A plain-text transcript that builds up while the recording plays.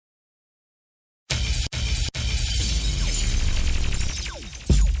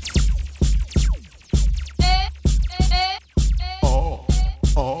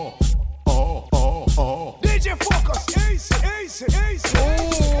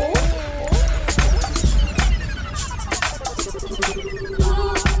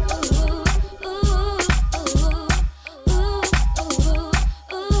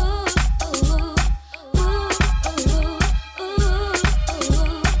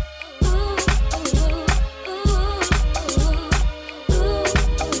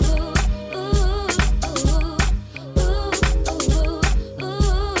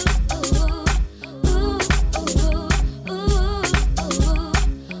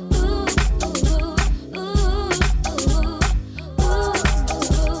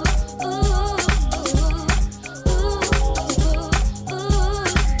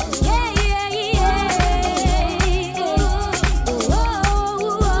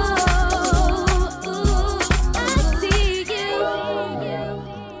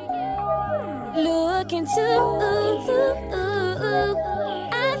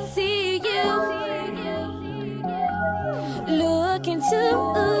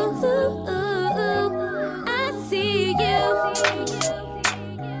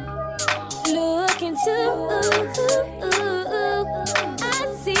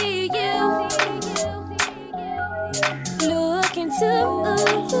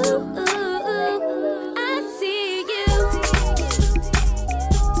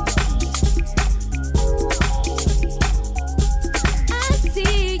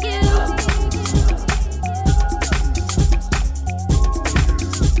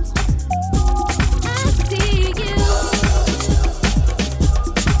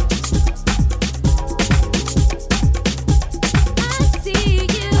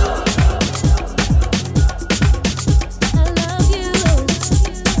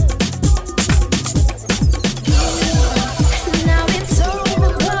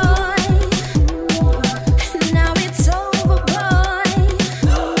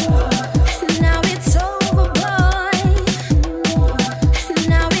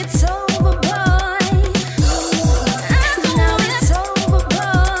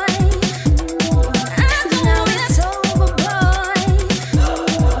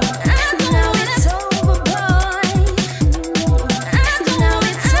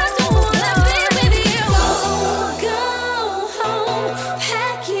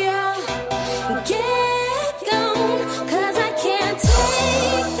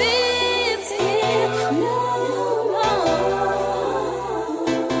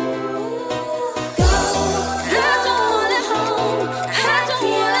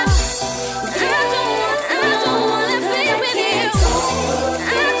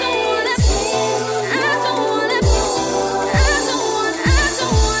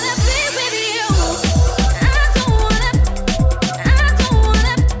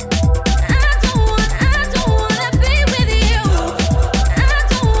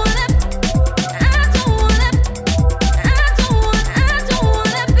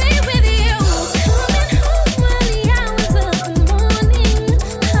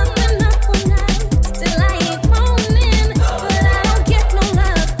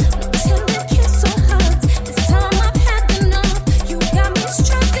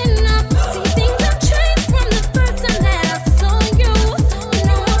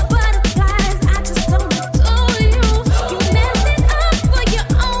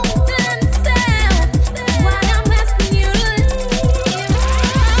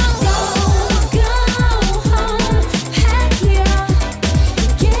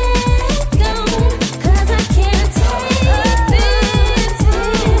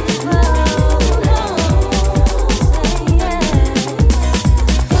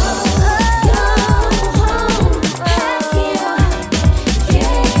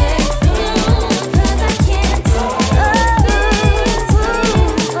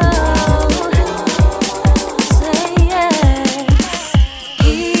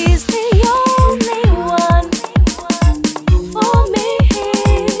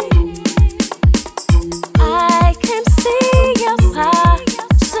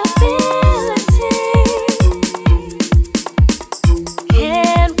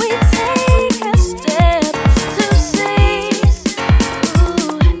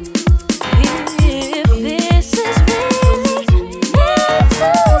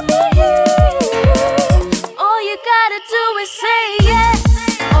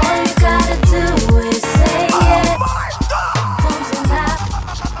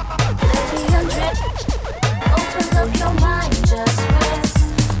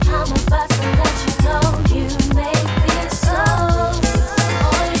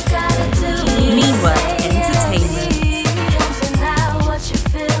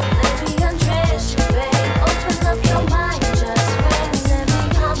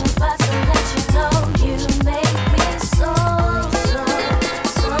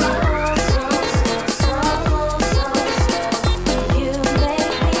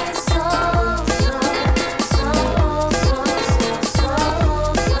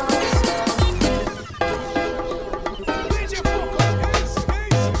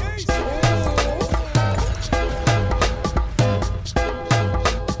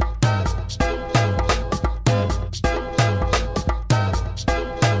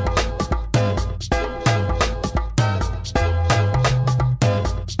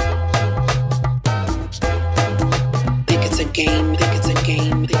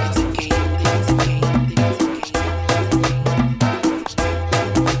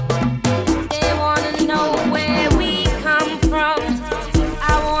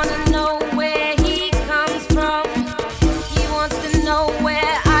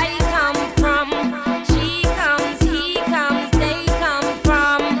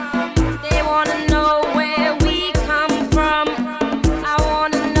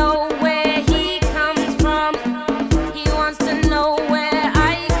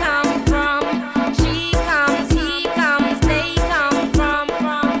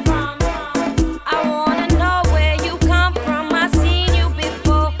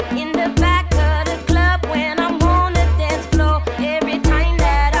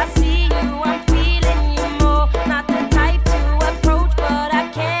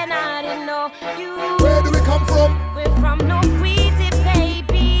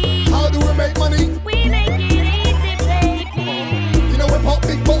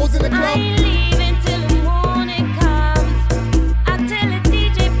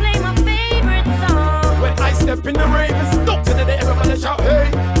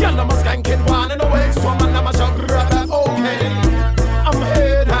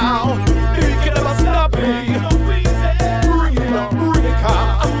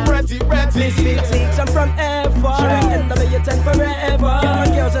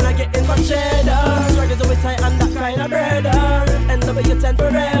so you tend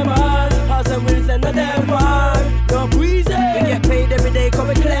forever. House and wheels and the devil. North Weezy, we get paid every day, cause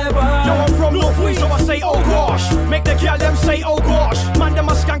we clever. Yo, I'm from North Weezy, so I say, oh gosh. Make the girl them say, oh gosh. Man, them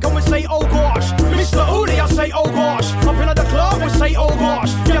a skank and we say, oh gosh. Mr. Uli, I say, oh gosh. Up in the club, we say, oh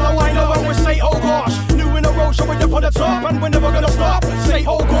gosh. Yellow, I know, and we say, oh gosh. New in a row, so we're up on the top, and we're never gonna stop. Say,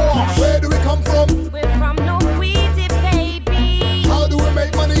 oh gosh. Where do we come from? We're from North Weezy, baby. How do we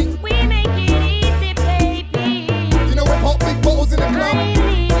make money? We make it easy, baby. You know we pop big bottles in the club. I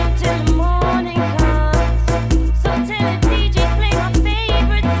leave it till the morning comes. So tell the DJ play my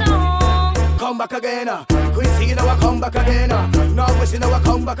favorite song. Come back again, Quincy, you know I come back again. Northwest, you know I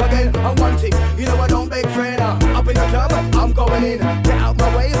come back again. I want it, you know I don't beg friend. Up in the club, I'm going in. Get out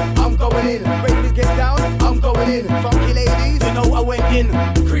my way, I'm going in. Rapists get down, I'm going in. Funky ladies, you know I went in.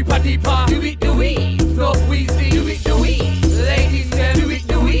 Creeper deeper, do it, North Weezy, do it. Ladies say do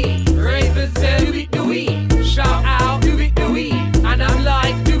it, ravers say do it. Shout out, do it, and I'm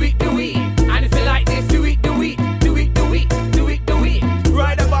like do it. And if you like this, do it.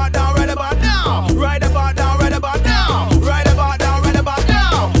 Right about now, right about now. Right about now, right about now. Right about now, right about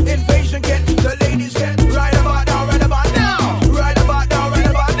now. Invasion get, the ladies get. Right about now, right about now. Right about now, right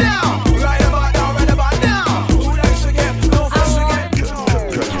about now. Right about now, right about now. Who likes to get, no fuss again.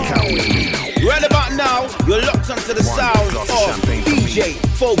 Right about now, you're locked onto the sound of DJ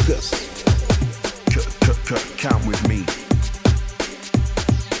Focus. Count with me.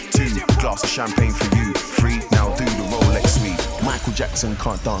 2 glass of champagne for you. 3, now do the Rolex me. Michael Jackson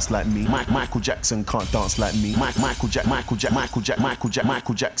can't dance like me. Michael Jackson can't dance like me. Michael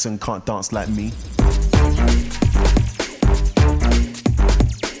Jackson can't dance like me.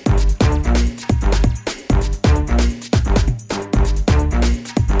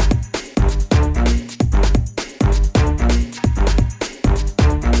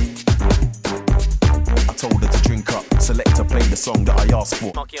 Selector play the song that I asked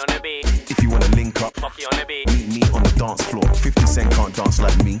for. Monkey on the beat. If you wanna link up, Monkey on the beat. meet me on the dance floor. 50 Cent can't dance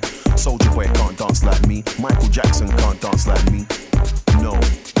like me. Soulja Boy can't dance like me. Michael Jackson can't dance like me. No,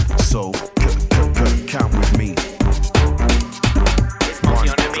 so count with me. It's Monkey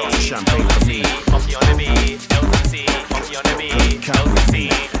on the beat. Champagne for me. Monkey on the beat. LTC. Monkey on the beat. Count with me.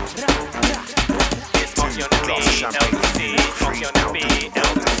 It's Monkey on the beat. LTC. Monkey on the beat.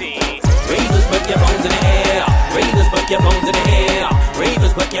 LTC. Ravers, put your phones in the air. Ravers, put your phones in the air.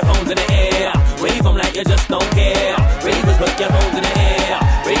 Ravers, put your phones in the air. Wave them like you just don't care. Ravers, put your phones in the air.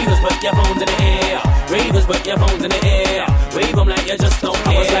 Ravers, put your phones in the air. Ravers, put your phones in the air. Wave them like you just don't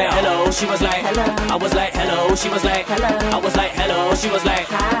care. I was like, hello, she was like, hello. I was like, hello, she was like, hello. I was like, hello, she was like,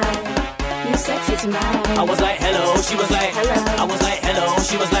 Hi, you sexy tonight. I was like, hello, she was like, hello. I was like, hello,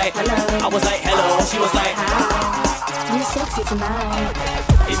 she was like, hello. I was like, hello, she was like, Hi, you sexy tonight.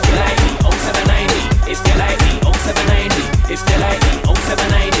 if you like me, 0790. If you like me, 0790. If you like me,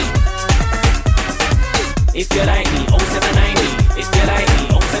 0790. If you like me, 0790. If you like me,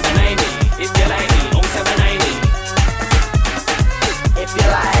 0790. If you like me, 0790. If you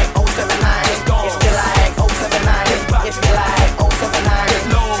like, 079. If you like, 079. If you like, 079.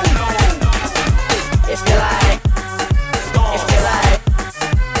 If you like, if you like,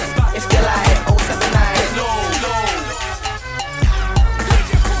 if you like, 079.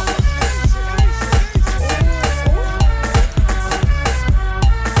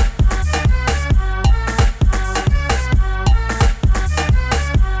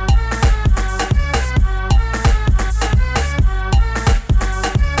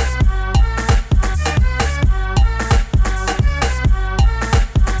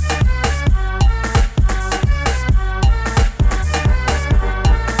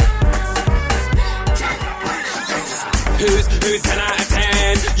 Who's 10 out of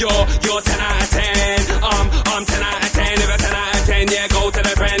 10? You're 10 out of 10. I'm 10 out of 10. If a 10 out of 10, yeah, go to the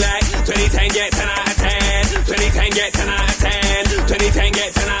friend like 2010 get 10 out of 10. 2010 get 10 out of 10. 2010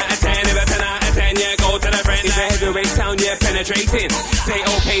 get 10 out of 10. If a 10 out of 10, yeah, go to the friend like. It's a heavyweight sound, yeah, penetrating. Say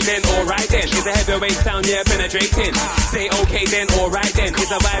okay then, alright then. It's a heavyweight sound, yeah, penetrating. Say okay then, alright then.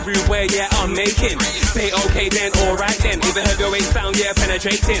 It's a vibe root where, yeah, I'm making. Say okay then, alright then. It's a heavyweight sound, yeah,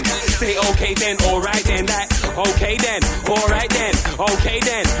 penetrating. Say okay then, alright then. That okay then, alright then. Okay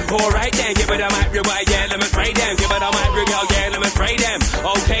then, alright then. Give it a mic, rewind, yeah, let me spray them. Give it a mic, rewind, yeah, let me spray them.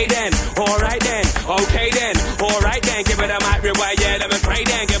 Okay then, alright then. Okay then, alright then. Give it a mic, rewind, yeah, let me spray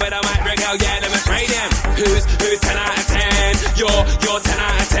them. Give it a mic, rewind, yeah, let me spray them. Who's 10 out of 10? You're 10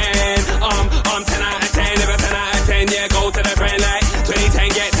 out of 10. I'm 10 out of 10. If a 10 out of 10, yeah, go to the friend like 2010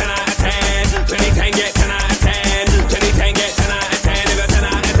 get 10 out of 10. 2010 get 10 out of 10. 2010 get 10 out of 10. If a 10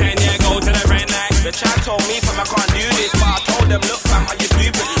 out of 10, yeah, go to the friend like. The chat told me fam I can't do this, but I told them look fam, are you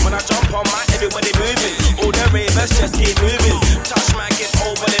stupid? When I jump on my everybody moving. All the ravers just keep moving. Touch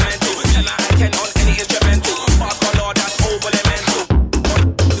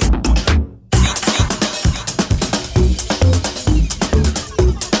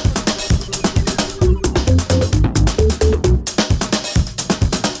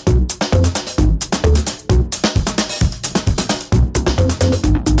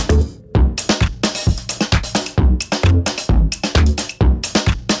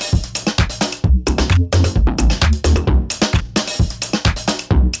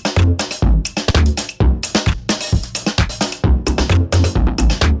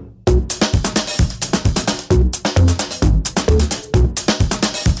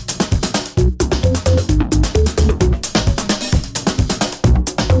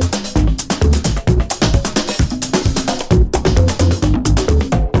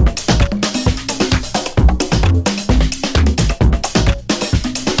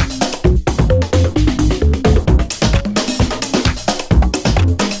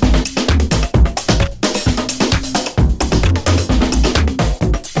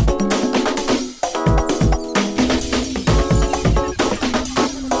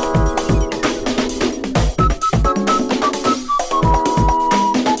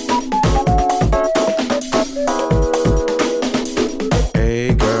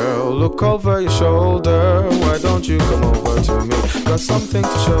look over your shoulder. Why don't you come over to me? Got something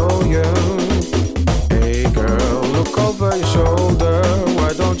to show you. Hey girl, look over your shoulder.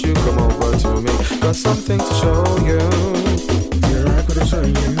 Why don't you come over to me? Got something to show you. You like what I'm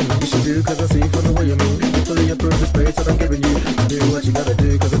showing you? You should do, cause I see from the way you move. You fully approve the space that I'm giving you. Do what you gotta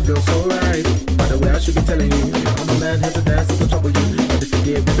do, cause it feels so right. By the way, I should be telling you, I'm a man here to dance at the top of you. But if you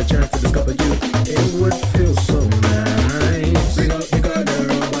give me the chance to discover you, it would feel so nice. Bring up your girl,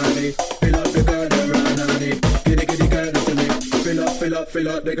 body. Fill up the girl, around honey. Giddy giddy girl, to me. Fill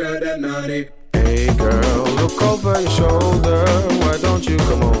up the girl, that naughty. Hey girl, look over your shoulder. Why don't you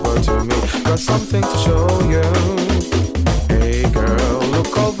come over to me? Got something to show you. Hey girl,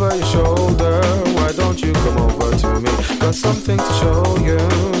 look over your shoulder. Why don't you come over to me? Got something to show you.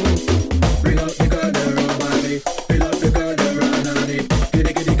 Bring up the girl, body. Fill up the girl, around honey.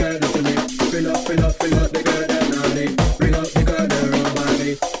 Giddy giddy girl, to me. Fill up the girl, that naughty. Bring up the girl,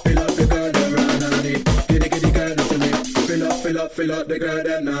 body. Fill up the girl, around honey. Giddy giddy girl, to me. Fill up the girl,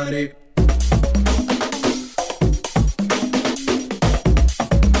 that naughty.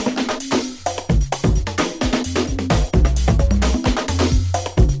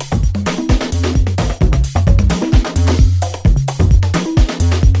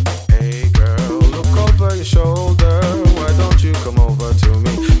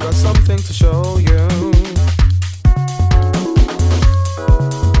 To show you.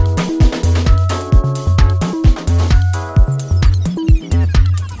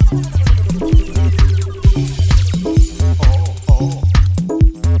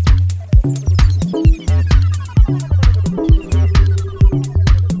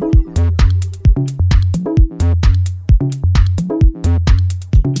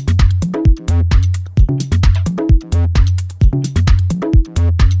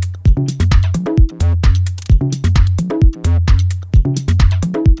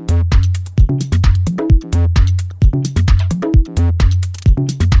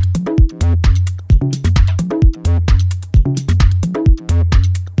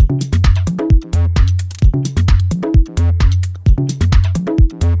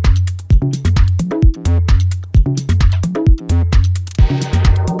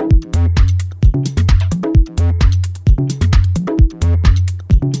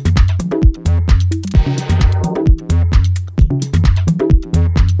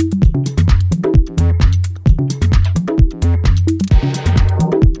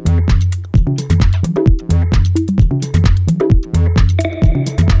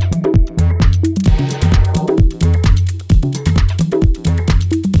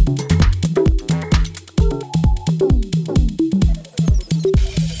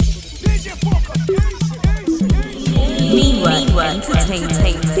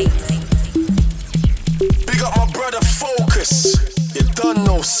 Big up my brother Focus. You done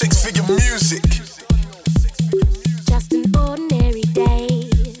know 6-figure music. Just an ordinary day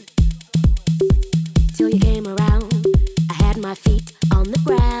till you came around. I had my feet on the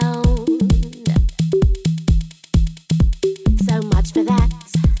ground. So much for that.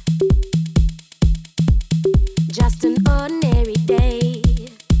 Just an ordinary day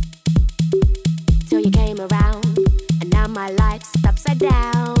till you came around, and now my life's upside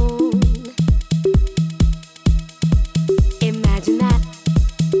down. Imagine that.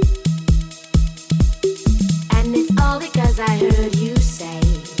 And it's all because I heard you say.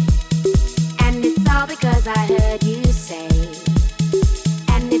 And it's all because I heard you say.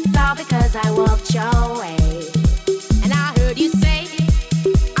 And it's all because I walked your way. And I heard you say,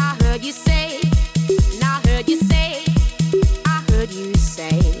 I heard you say, and I heard you say, I heard you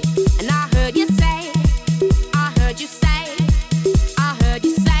say, and I heard you say, I heard you say, I heard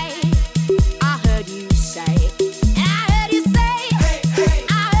you say, I heard you say, and I heard you say,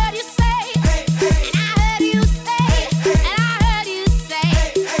 I heard you say, and I heard you say,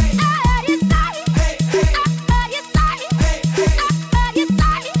 and I heard you say, I heard you say, I heard you say, I heard you say,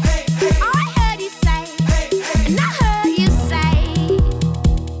 I heard you say, and I heard you say.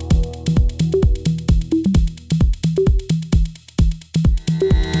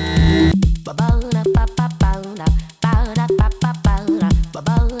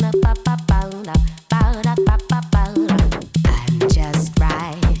 I'm just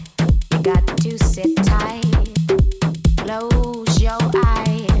right. You got to sit tight. Close your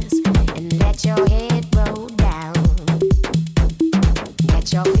eyes and let your head roll down.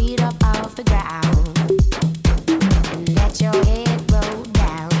 Get your feet up off the ground and let your head roll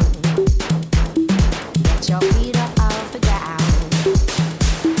down. Get your feet up off the ground.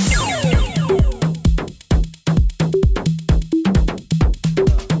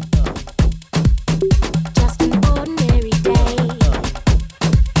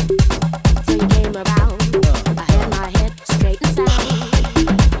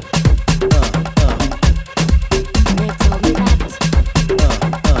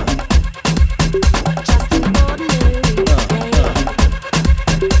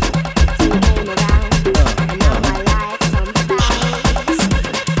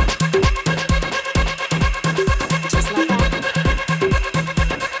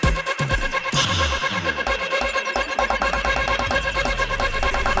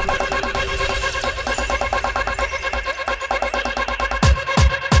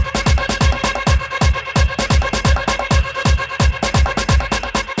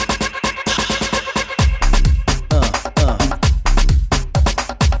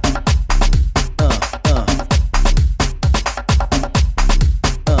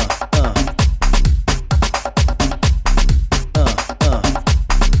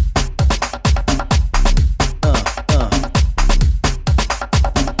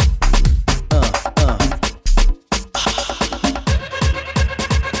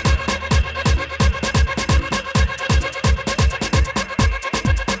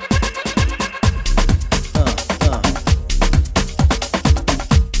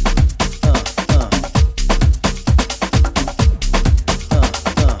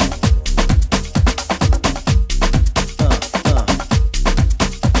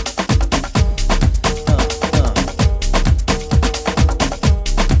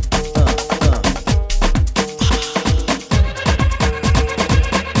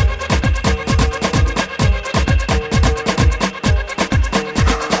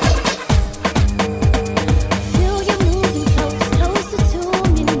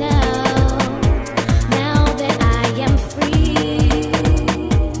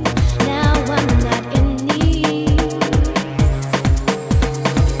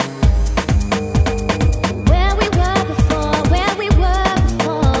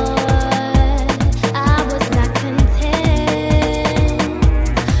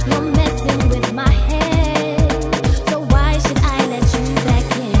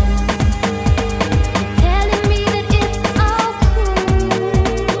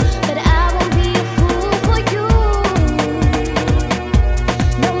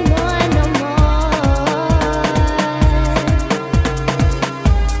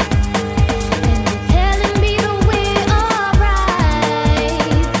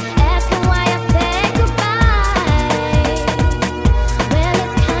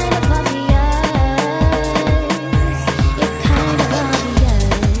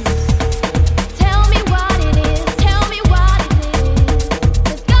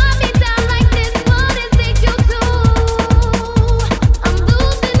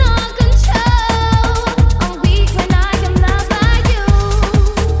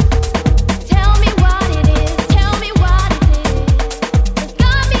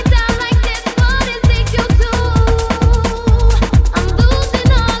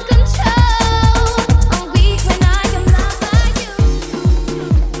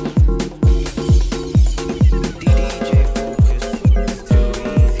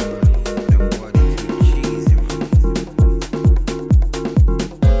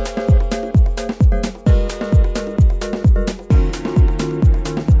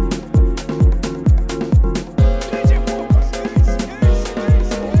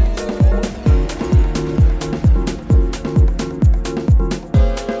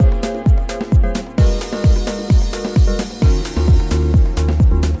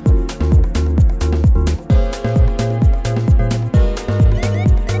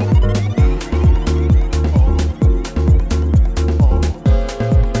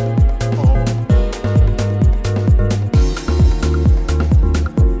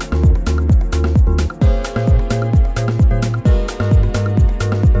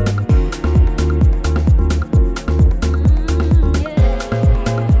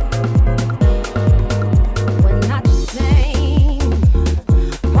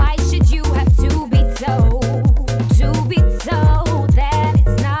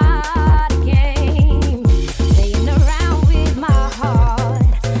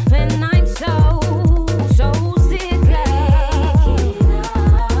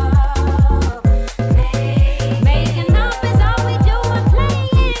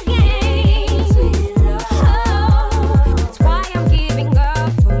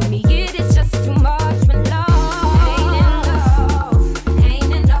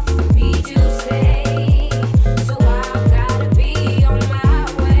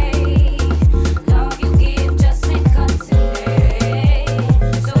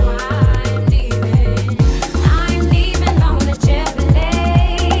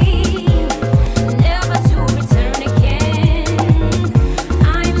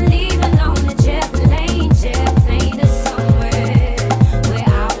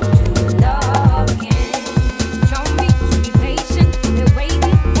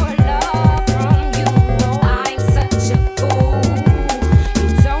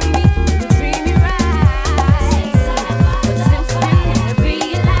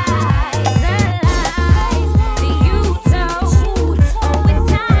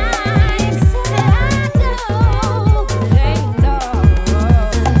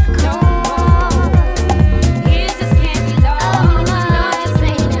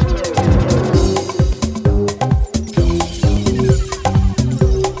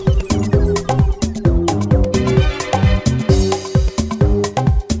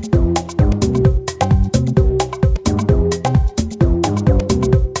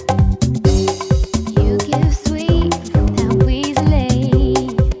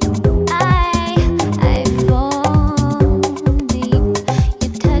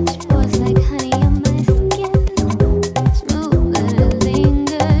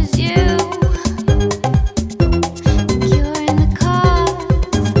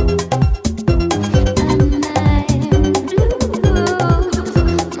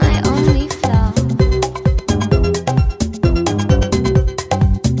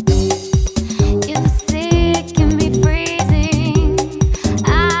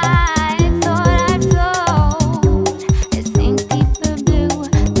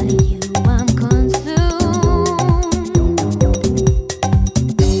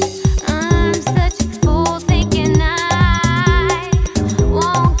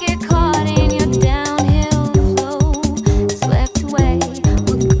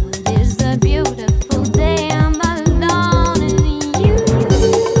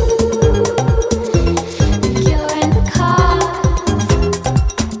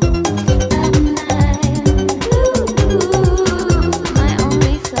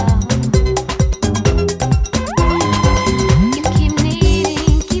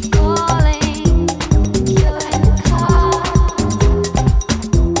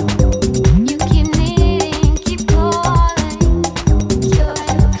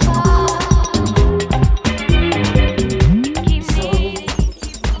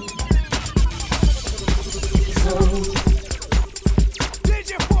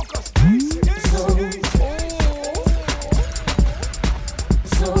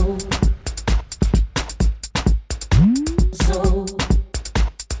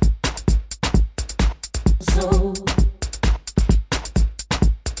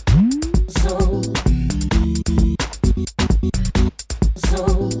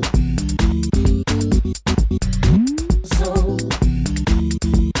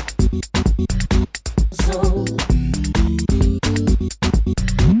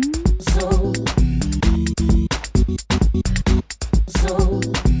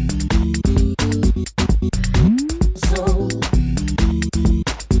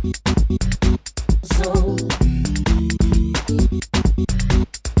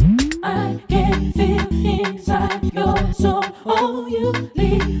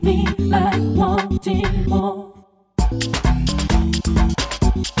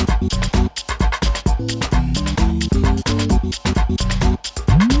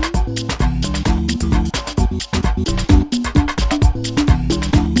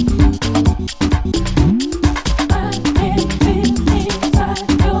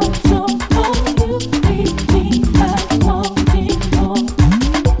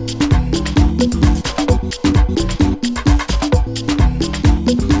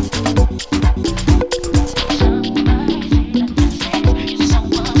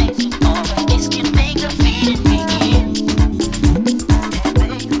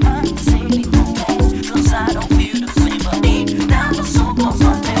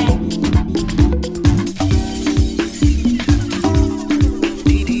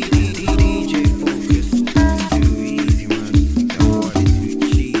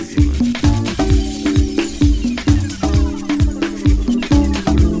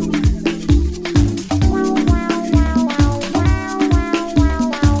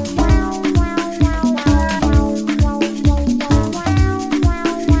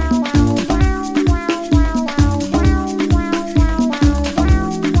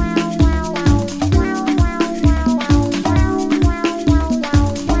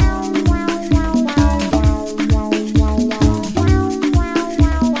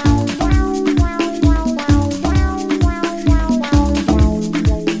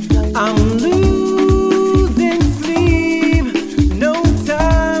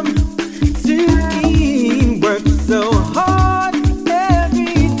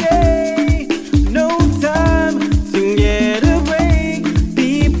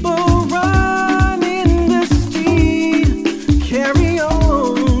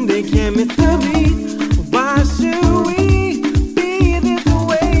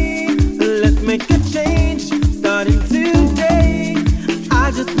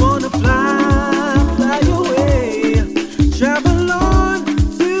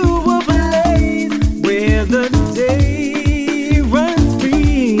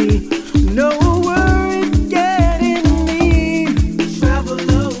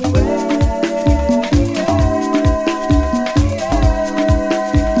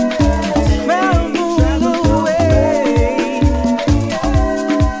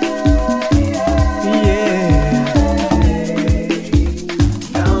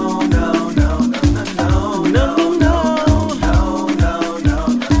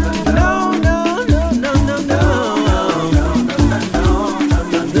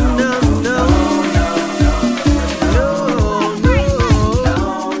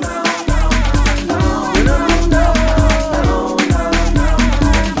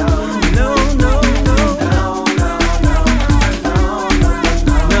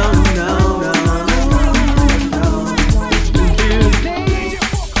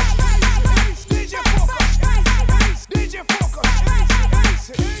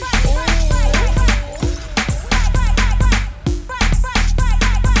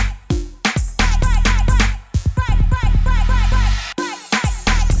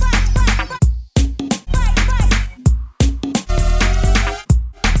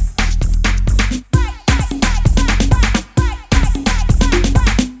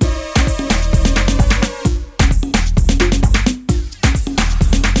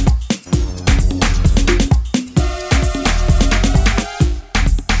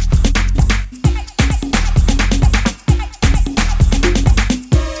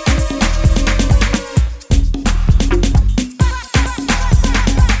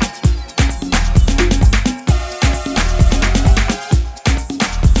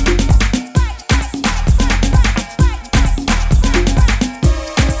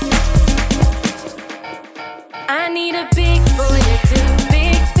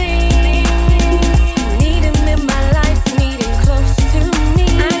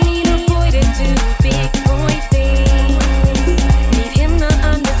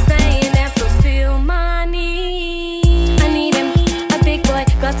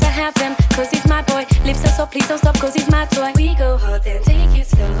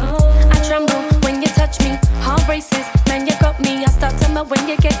 braces. Man, you got me. I start to melt when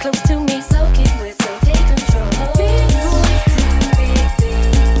you get close to me. So get with, so take control. Big boys do big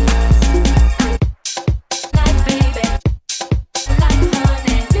things. Like baby, like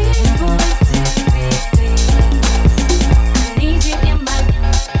honey. Big boys do big things. I need you in my,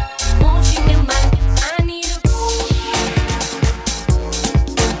 want you in my. I need a big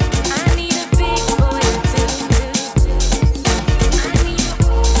boy to do.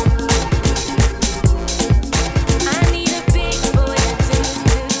 I need a big boy to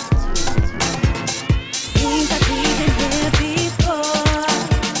do. Seems like we've been here before,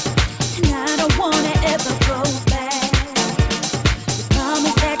 and I don't wanna ever go back. You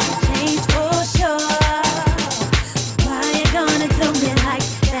promised that you'd change for sure. Why you gonna do me like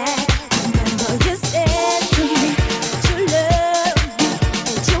that? Remember you said to me that you love me,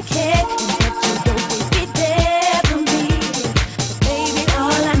 that you care, and that you'd always be there for me. But baby,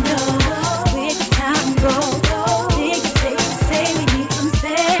 all I know is with the time goes, think it's safe to say we need some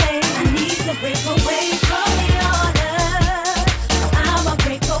space. I need to break away from your love, so I'ma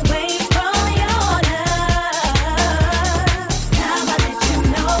break away from your love. Now I let you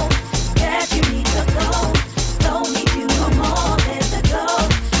know that you need to go. Don't need you no more, there's a go.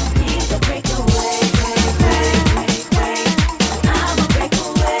 Need to break away, I'ma break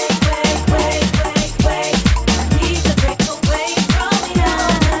away, I need to break away from your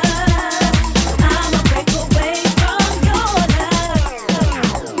love, so I'ma break away from your love.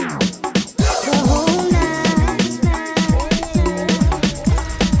 The whole night,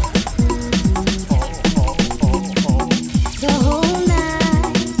 the whole night, the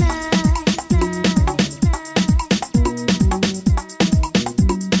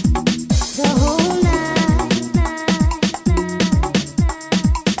whole night,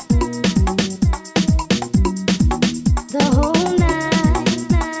 the whole night.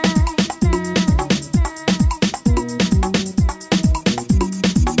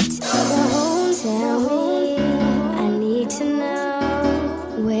 Tell me, I need to know,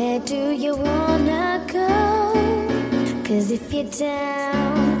 where do you wanna go? 'Cause if you're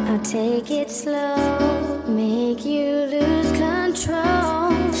down, I'll take it slow, make you lose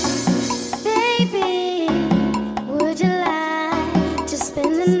control. Baby, would you like to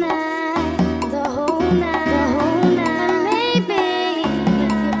spend the night, the whole night, the whole night? Maybe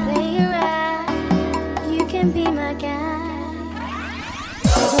if you play it right, you can be my guy.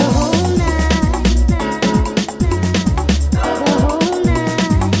 The whole night, the whole night, the whole night,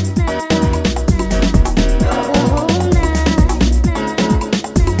 the whole night,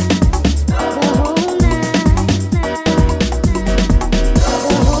 the whole night.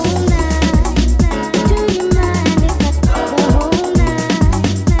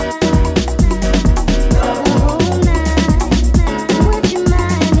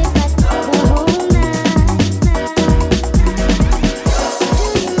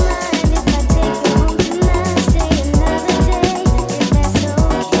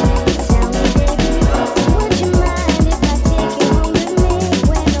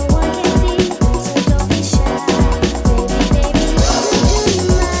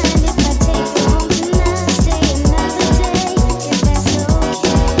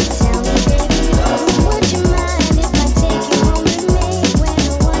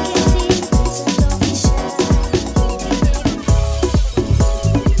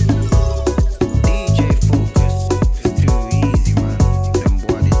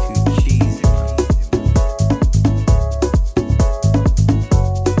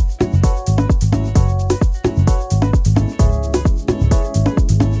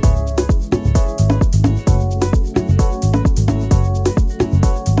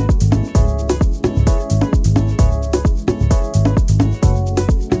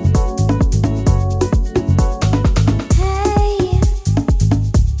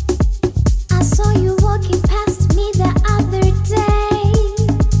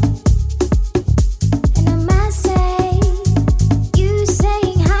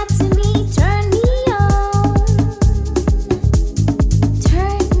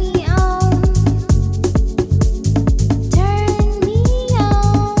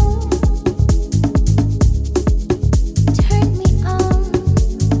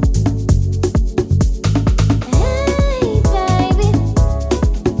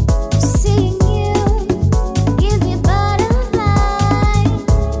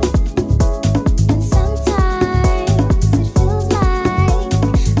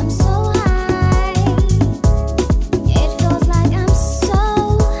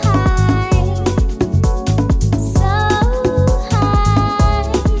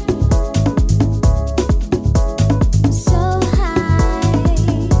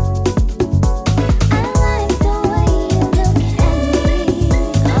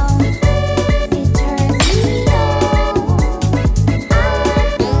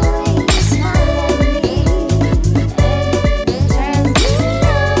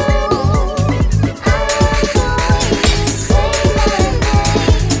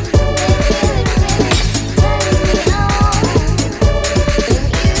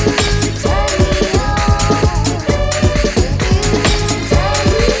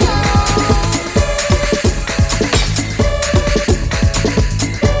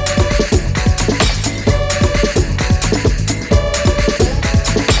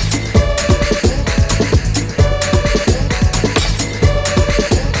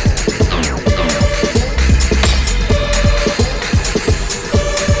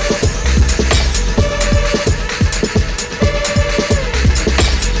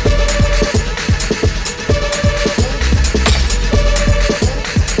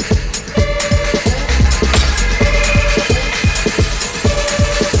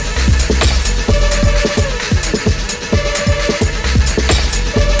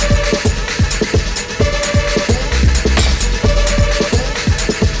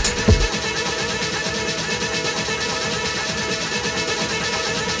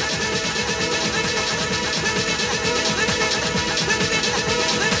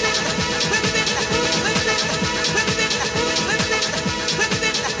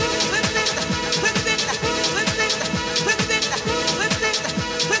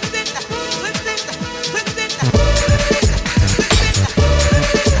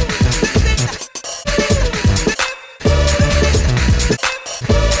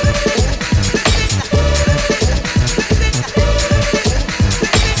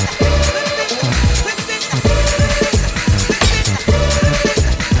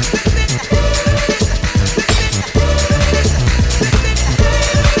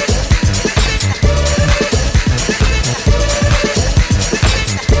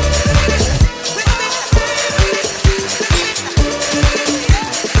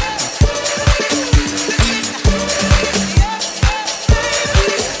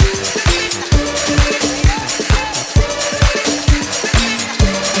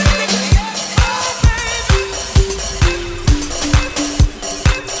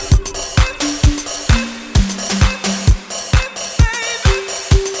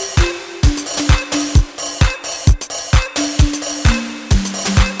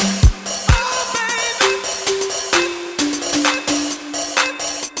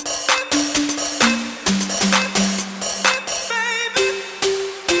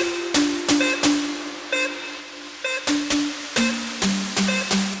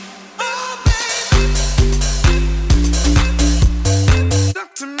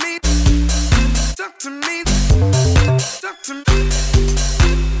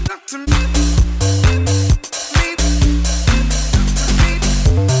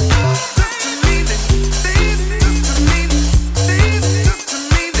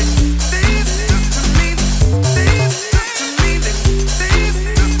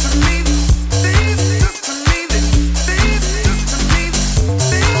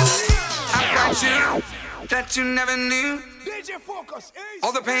 that you never knew. DJ Focus.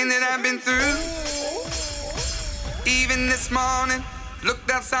 All the pain that I've been through. Even this morning, looked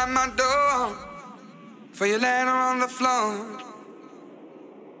outside my door for your letter on the floor.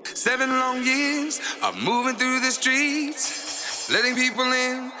 7 long years of moving through the streets, letting people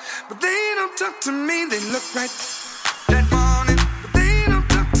in, but they don't talk to me. They look right that morning, but they don't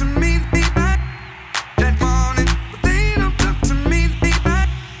talk to me. That morning, but they don't talk to me.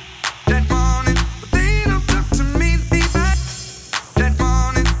 That morning, but they don't talk to me. That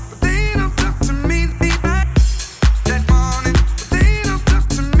morning, but they don't talk to me. That morning, but they don't talk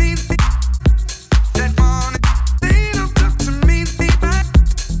to me. That morning, they don't talk to me.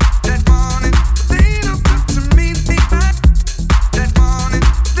 That morning, they don't talk to me. That morning,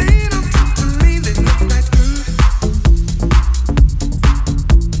 they don't talk to me. They look right through. They don't talk to me. They look right through.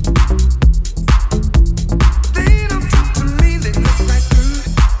 They don't talk to me. They look right through. They don't talk to me. They look right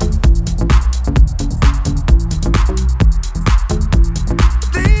through.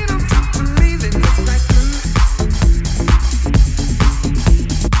 They don't talk to me. They look right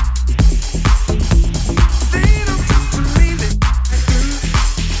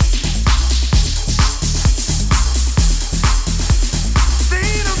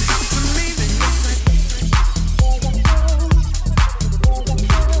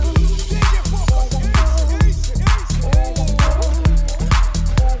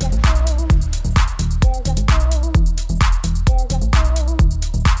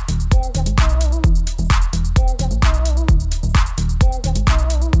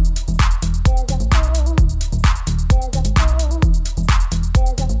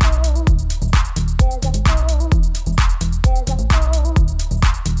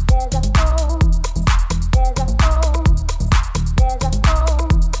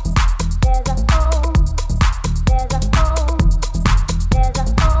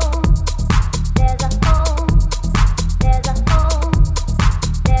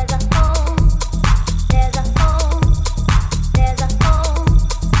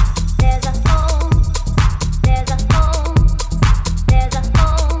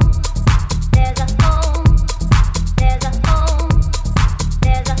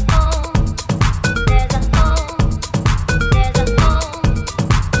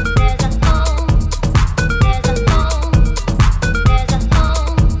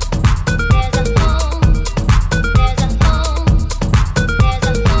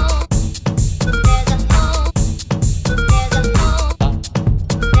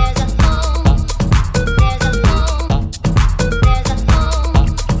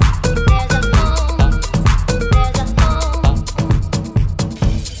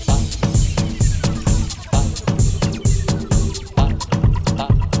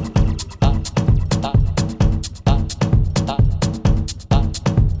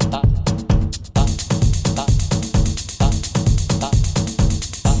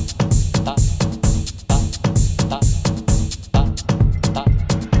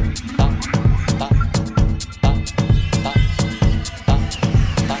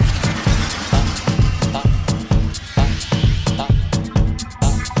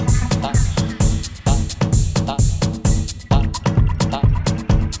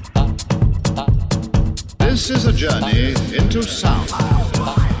This is a journey into sound.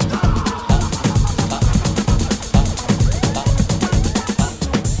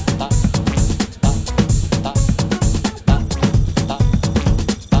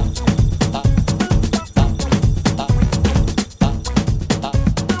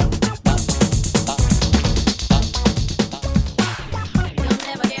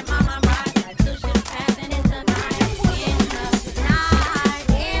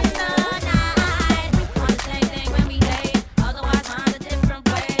 In the night, wanna say things when we late, otherwise find a different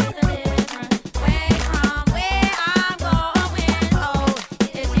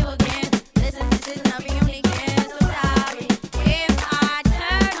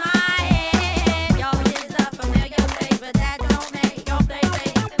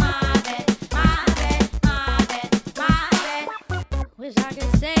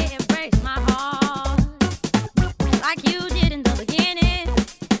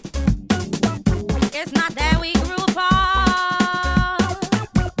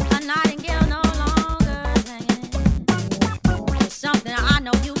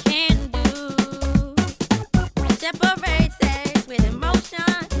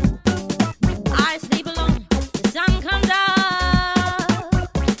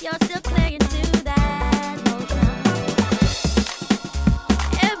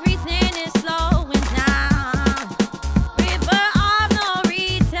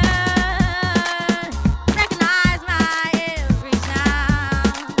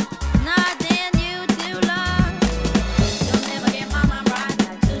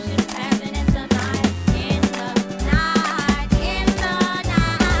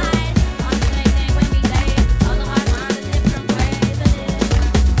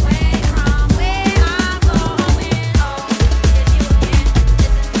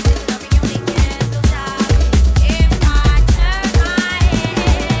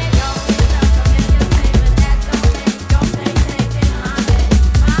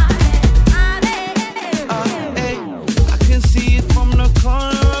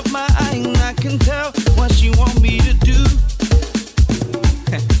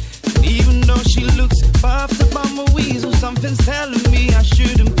Buffed up on my weasel, something's telling me I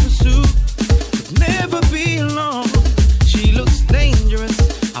shouldn't pursue. Could never be alone. She looks dangerous.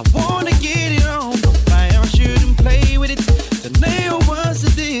 I wanna get it on, but I shouldn't play with it. The nail was the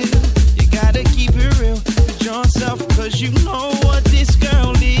deal. You gotta keep it real with yourself, cause you know what this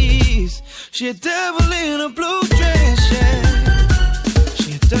girl is. She a devil in a blue dress, yeah.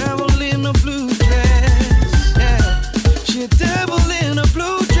 She a devil in a blue dress, yeah. She a devil in a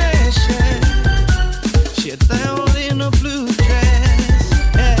blue dress, yeah. She a devil in a blue dress,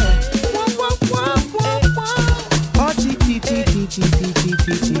 yeah. Party, T, T, T, T, T, T, T,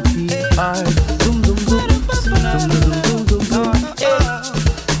 T, T, I. Zoom, zoom, zoom, zoom, zoom, zoom, zoom,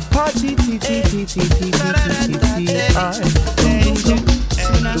 party, T, T, T, T, T, T, T, T, I. Zoom, zoom,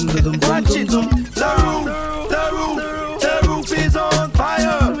 zoom, watch it, the roof is on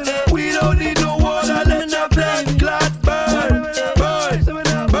fire. We don't need no water, let the blood clot burn, burn,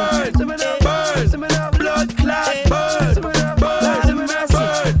 burn, burn, blood clot burn, burn.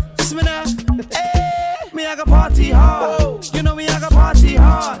 Me I got party hard, you know me I got party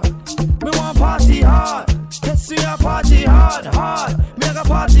hard. Me want party hard, let's see I party hard, hard. Me I got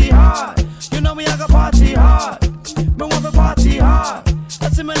party hard, you know me I got party hard. Me want to party hard. I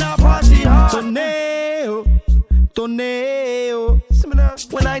see me now party hard. Tornado, tornado.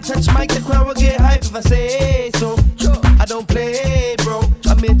 When I touch mic, the crowd will get hype if I say so. I don't play, bro.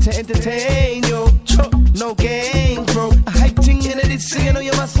 I'm here to entertain you. No games, bro. A hype thing in it, singing on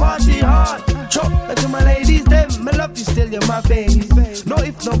you must party hard. And to my ladies, them, I love you still, you're my baby. No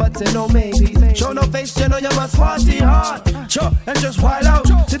if, no but, no maybe. Show no face, you know you must party hard. And just wild out.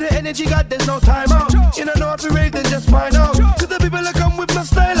 To the energy got, there's no time out. You don't know if you rave, then just find out. Cause the people that come with my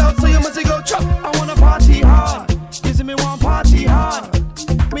style out. So you must go chop. I wanna party hard. Gives me one party hard.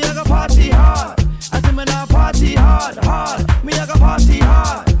 Me I got party hard. I see me now party hard, hard. Me I got party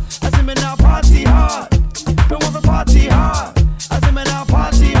hard. I see me now party hard. Me want to party hard. I see me now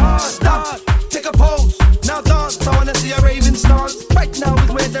party hard. Stop, take a pose, now dance. I wanna see a raving stance. Right now is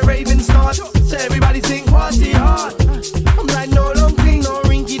where the raving starts. So everybody sing party hard. I'm like no long thing, no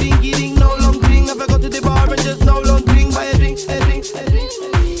rinky dinky ding, no long thing. If I go to the bar and just no long thing, buy a drink, a drink, a drink.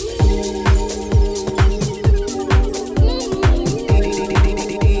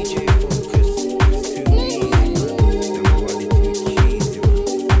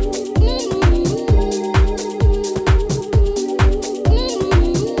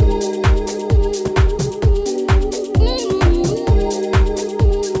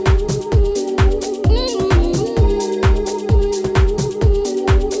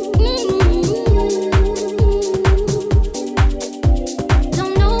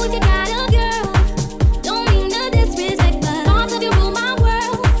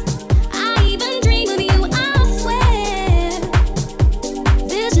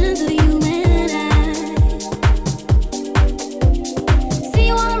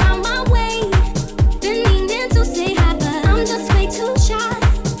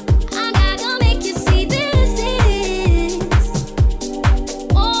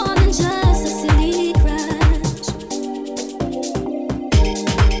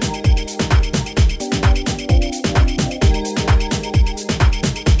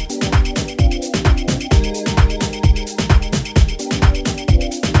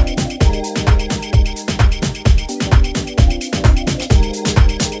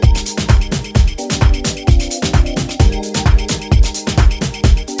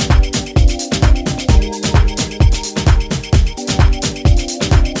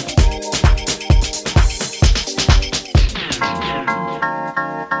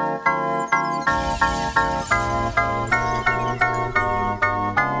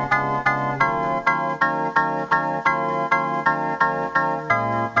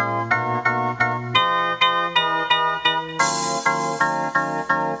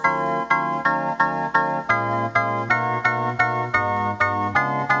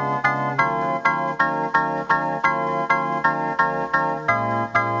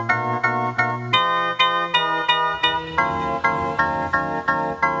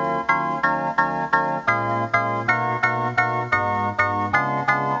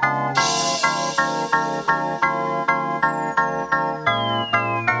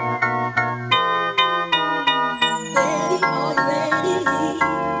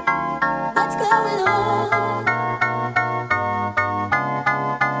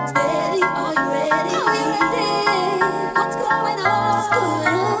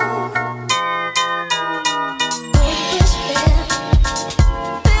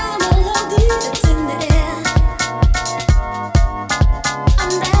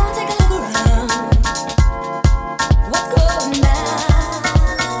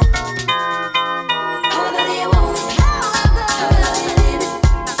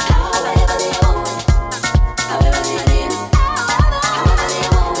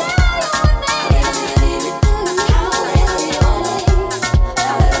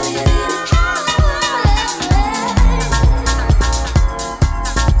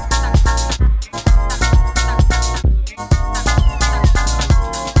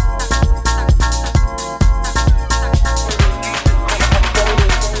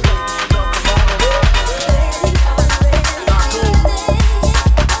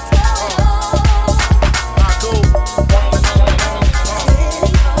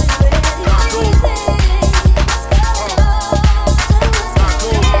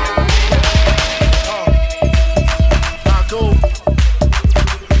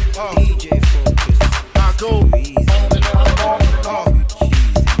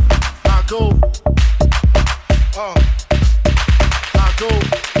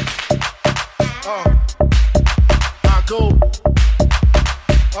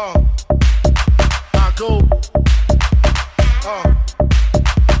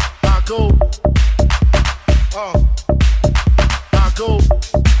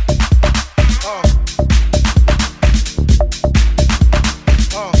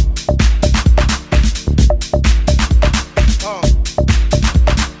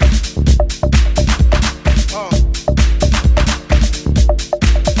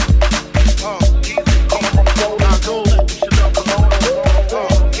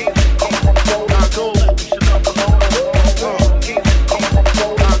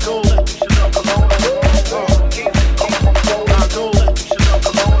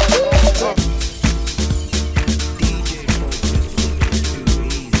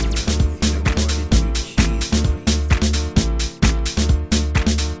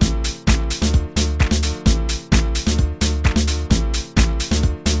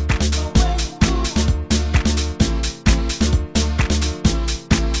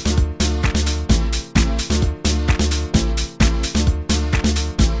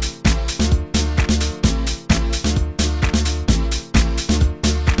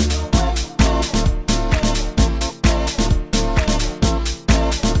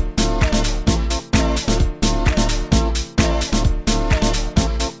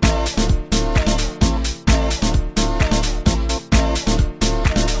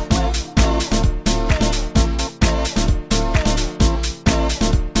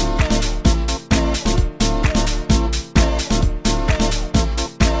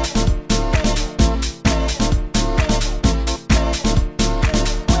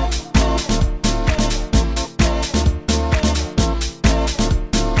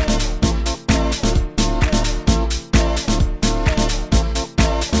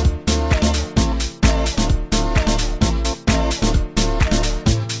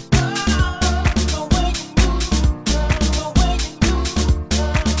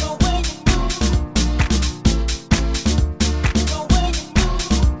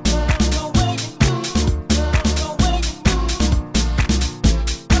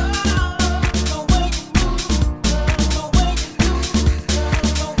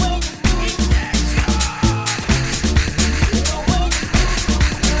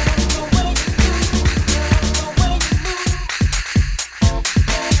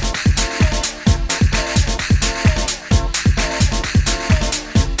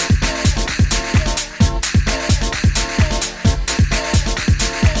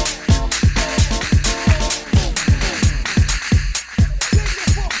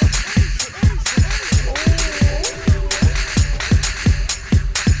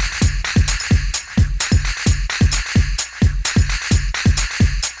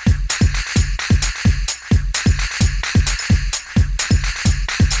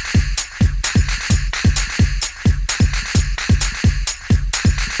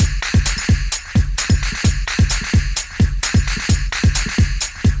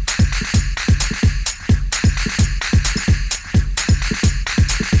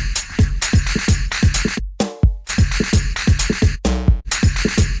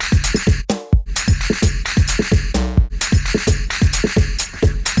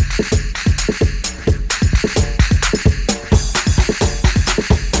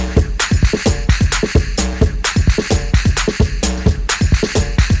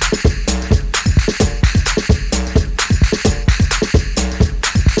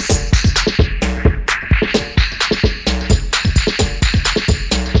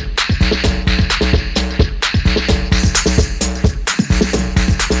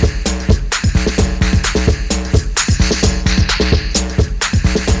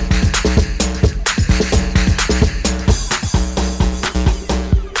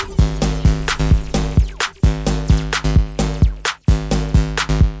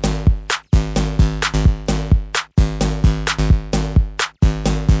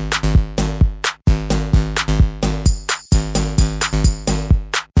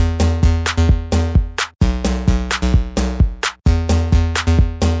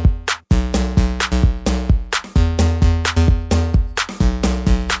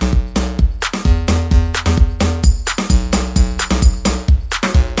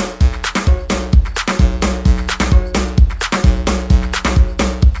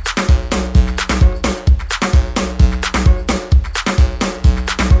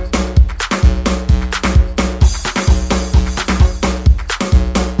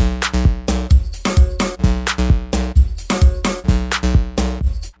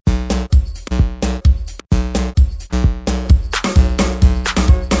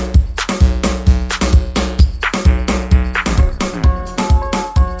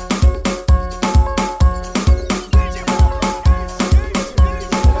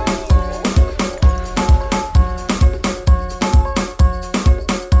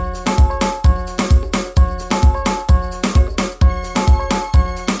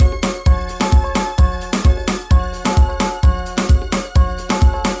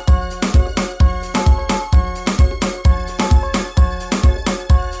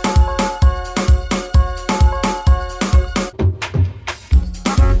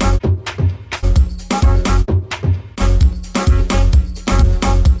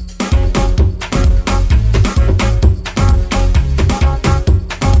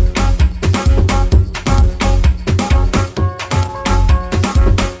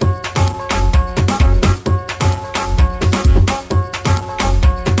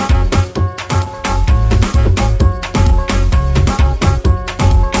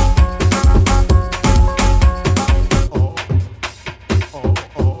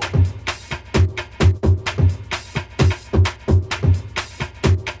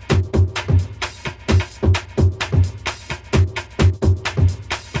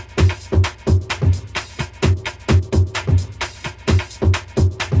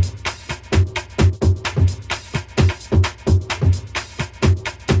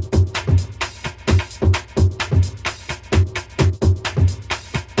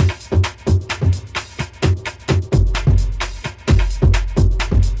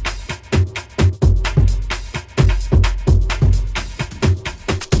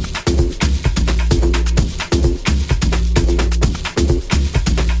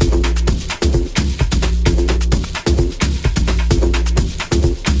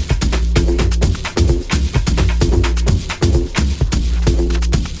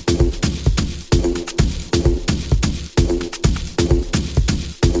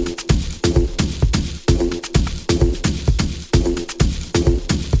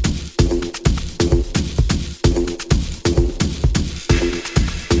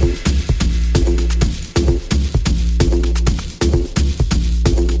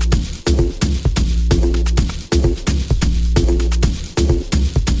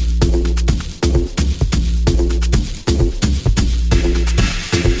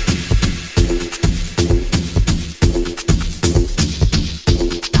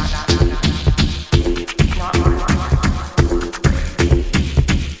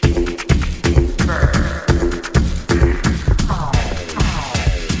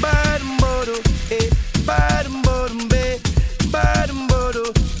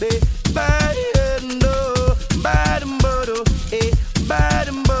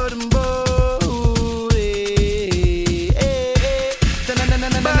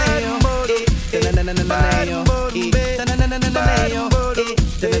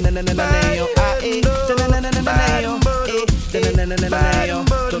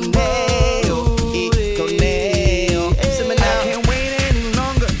 Torneo, I can't wait any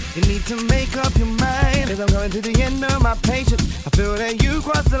longer. You need to make up your mind. Cause I'm coming to the end of my patience. I feel that you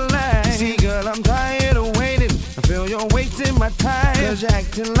crossed the line. See, girl, I'm tired of waiting. I feel you're wasting my time. Cause you're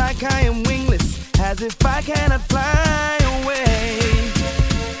acting like I am wingless, as if I cannot fly away.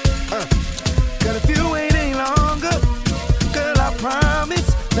 Girl, if you wait any longer, girl, I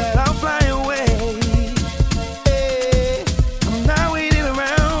promise that I'll fly away. Hey, I'm not waiting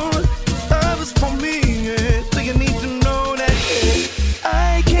around. Love is for me, yeah. So you need to know that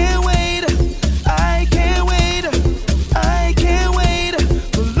I can't wait. I can't wait. I can't wait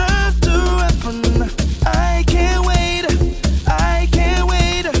for love to happen. I can't wait. I can't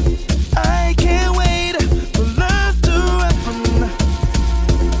wait. I can't wait for love to happen.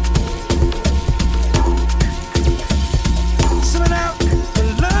 Someone out for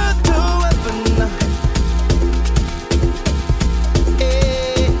love to happen.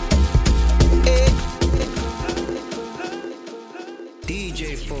 DJ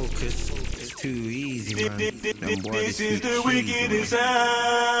Focus, it's too easy, man. This is the wickedest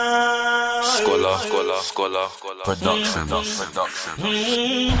sound. Scholar, production.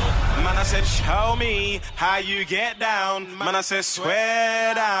 Man, I said, show me how you get down. Man, I said,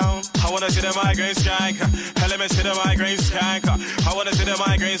 swear down. I wanna see the migraine skank. Let me see the migraine skank. I wanna see the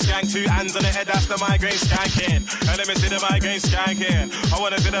migraine skank. 2 hands on the head, that's the migraine skanking. Let me see the migraine skanking. I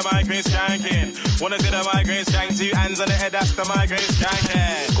wanna see the migraine skanking. Wanna see the migraine skank. 2 hands on the head, that's the migraine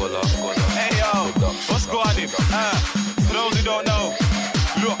skanking. Hey yo, what's going on? For those who don't know,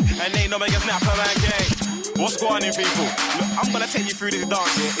 look, and ain't no make a snapper man gang. What's going on, people? Look, I'm gonna take you through this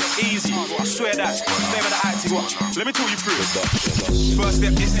dance here. It's easy. I swear that. Name of the acting. Watch. Let me talk you through it. First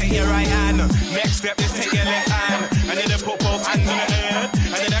step is take your right hand. Next step is take your left hand. And then put both hands on the head.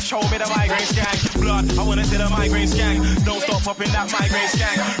 And then show me the migraine skank. Blood, I wanna see the migraine skank. Don't stop popping that migraine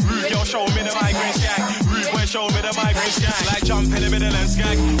skank. Rude girl, show me the migraine skank. Rude boy, show me the migraine skank. Like jump in the middle and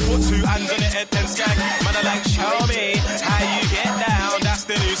skank. Put 2 hands on the head and skank. Man, I like show me how you get down. That's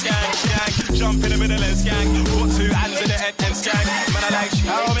the new skank. Jump in the middle and skank. Put 2 hands in the head and skank. Man, I like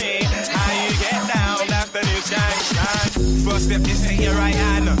show me how you get down. That's the new skank. First step is take your right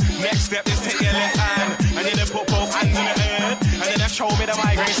hand. Next step is take your left hand. And then put both hands in the head. And then show me the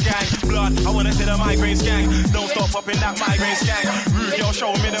migraine skank. Blood, I wanna see the migraine skank. Don't stop popping that migraine skank. Rude girl,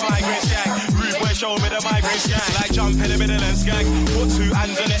 show me the migraine skank. Rude boy, show me the migraine skank. Like jump in the middle and skank. Put 2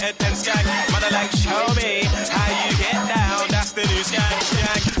 hands on the head and skank. Man, I like show me how you get down. That's the new skank.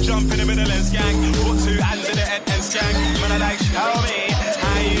 Jump in the middle and skank. Put 2 hands in the head and skank. Man, I like show me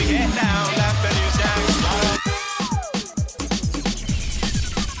how you get down. That's the new skank.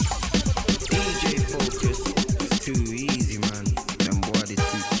 DJ Focus, it's too easy, man. Them boys is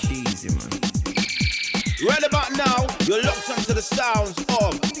too cheesy, man. Right about now, you're locked onto the sounds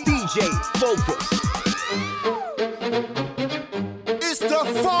of DJ Focus. It's the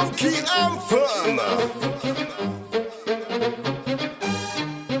funky anthem.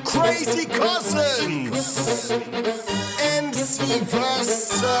 Crazy Cousins. MC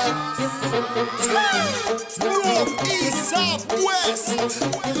Versa. North, East, South, West.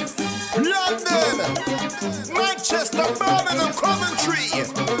 London. Manchester, Birmingham, Coventry.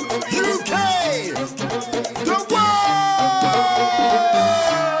 UK. The world.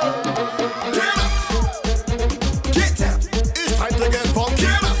 Get up. Get down. It's time to get funky.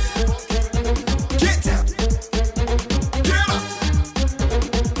 Get up. Get down. Get up.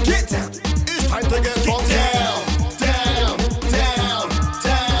 Get down. It's time to get funky. Down, down, down,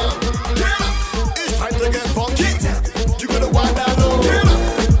 down. Get up. It's time to get funky. Get down. You gotta wind down low. Get up.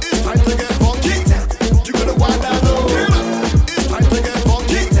 It's time to get funky. Get down. You gotta wind down low. Get up. It's time to get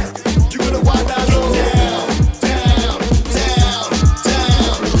funky. Get down.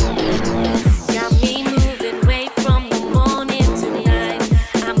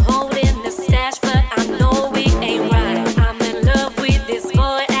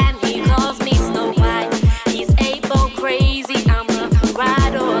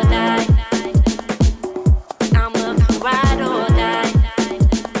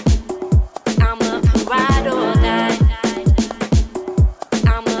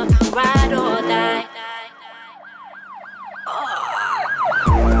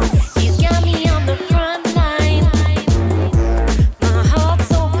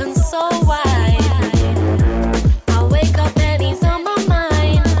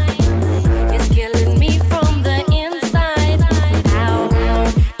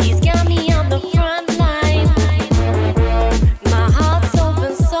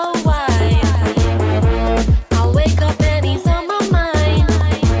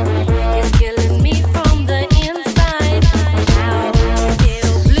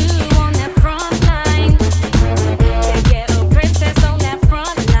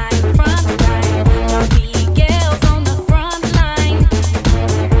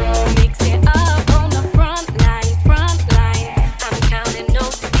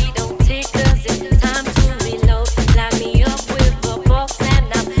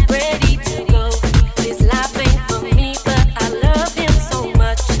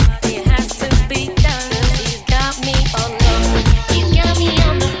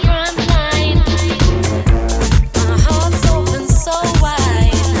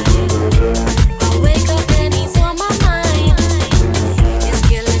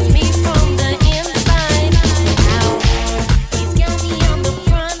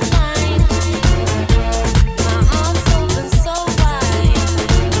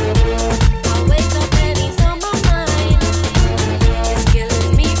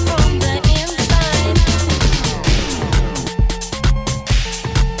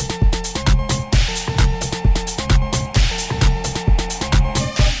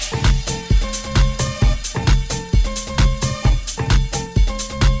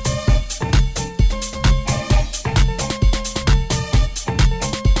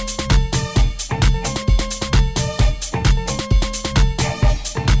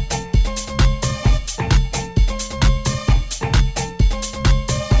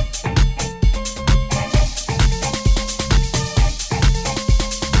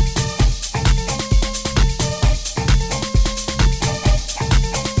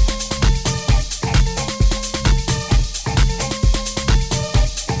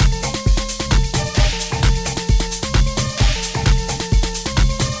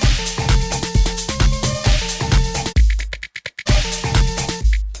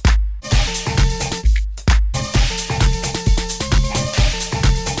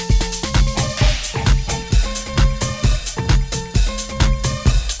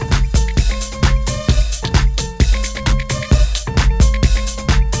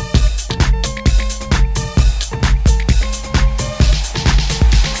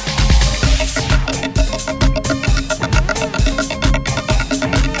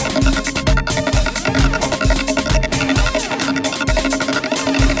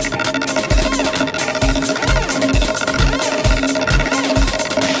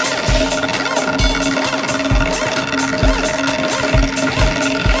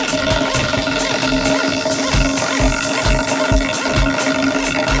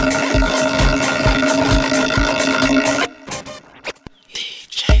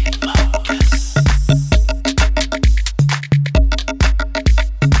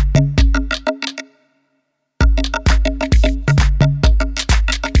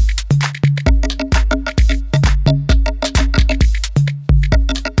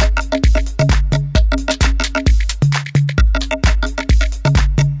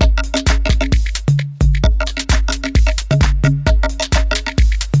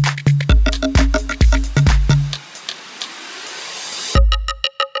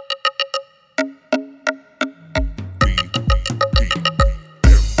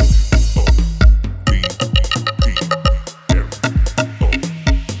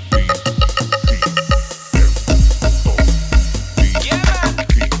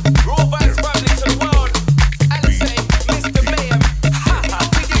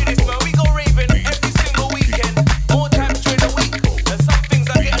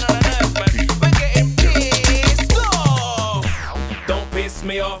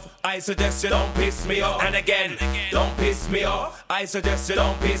 suggest you don't piss me off. And again, don't piss me off. I suggest you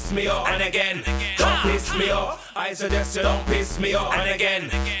don't piss me off. And again, don't piss me off. I suggest you don't piss me off. And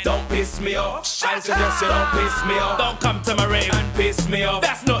again, don't piss me off. I suggest you don't piss me off. Don't come to my rave and piss me off.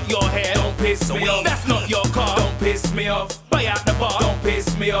 That's not your hair. Don't piss me off. That's not your car. Don't piss me off. Buy out the bar. Don't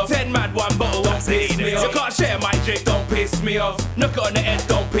piss me off. 10 mad, 1 bottle. Don't piss me off. You can't share my drink. Don't piss me off. Knock it on the head.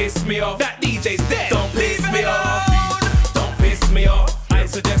 Don't piss me off. That DJ's dead. Don't piss me off. Don't piss me off. I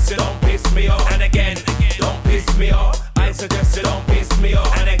suggest you don't piss me off. And again, don't piss me off. I suggest you don't piss me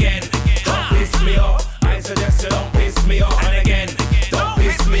off. And again, don't piss me off. I suggest you don't piss me off. And again, don't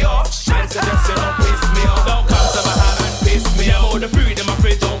piss me off. I suggest you don't piss me off. Don't come to my house and piss me off. All the food in my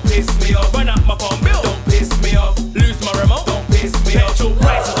fridge, don't piss me off. Run up my phone bill, don't piss me off. Lose my remote, don't piss me off. Petrol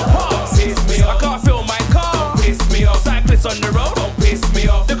prices apart, don't piss me off. I can't fill my car, don't piss me off. Cyclists on the road, don't piss me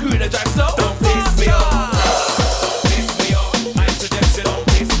off. The crew that drive slow, don't piss me off. Don't piss me off. I suggest you don't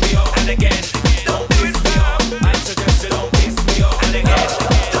piss me off. And again, don't piss me off. I suggest you don't piss me off. And again,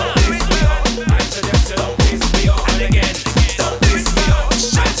 don't piss me off. I suggest you don't piss me off. And again, don't piss me off.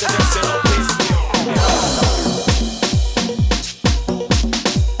 I suggest you don't piss me off.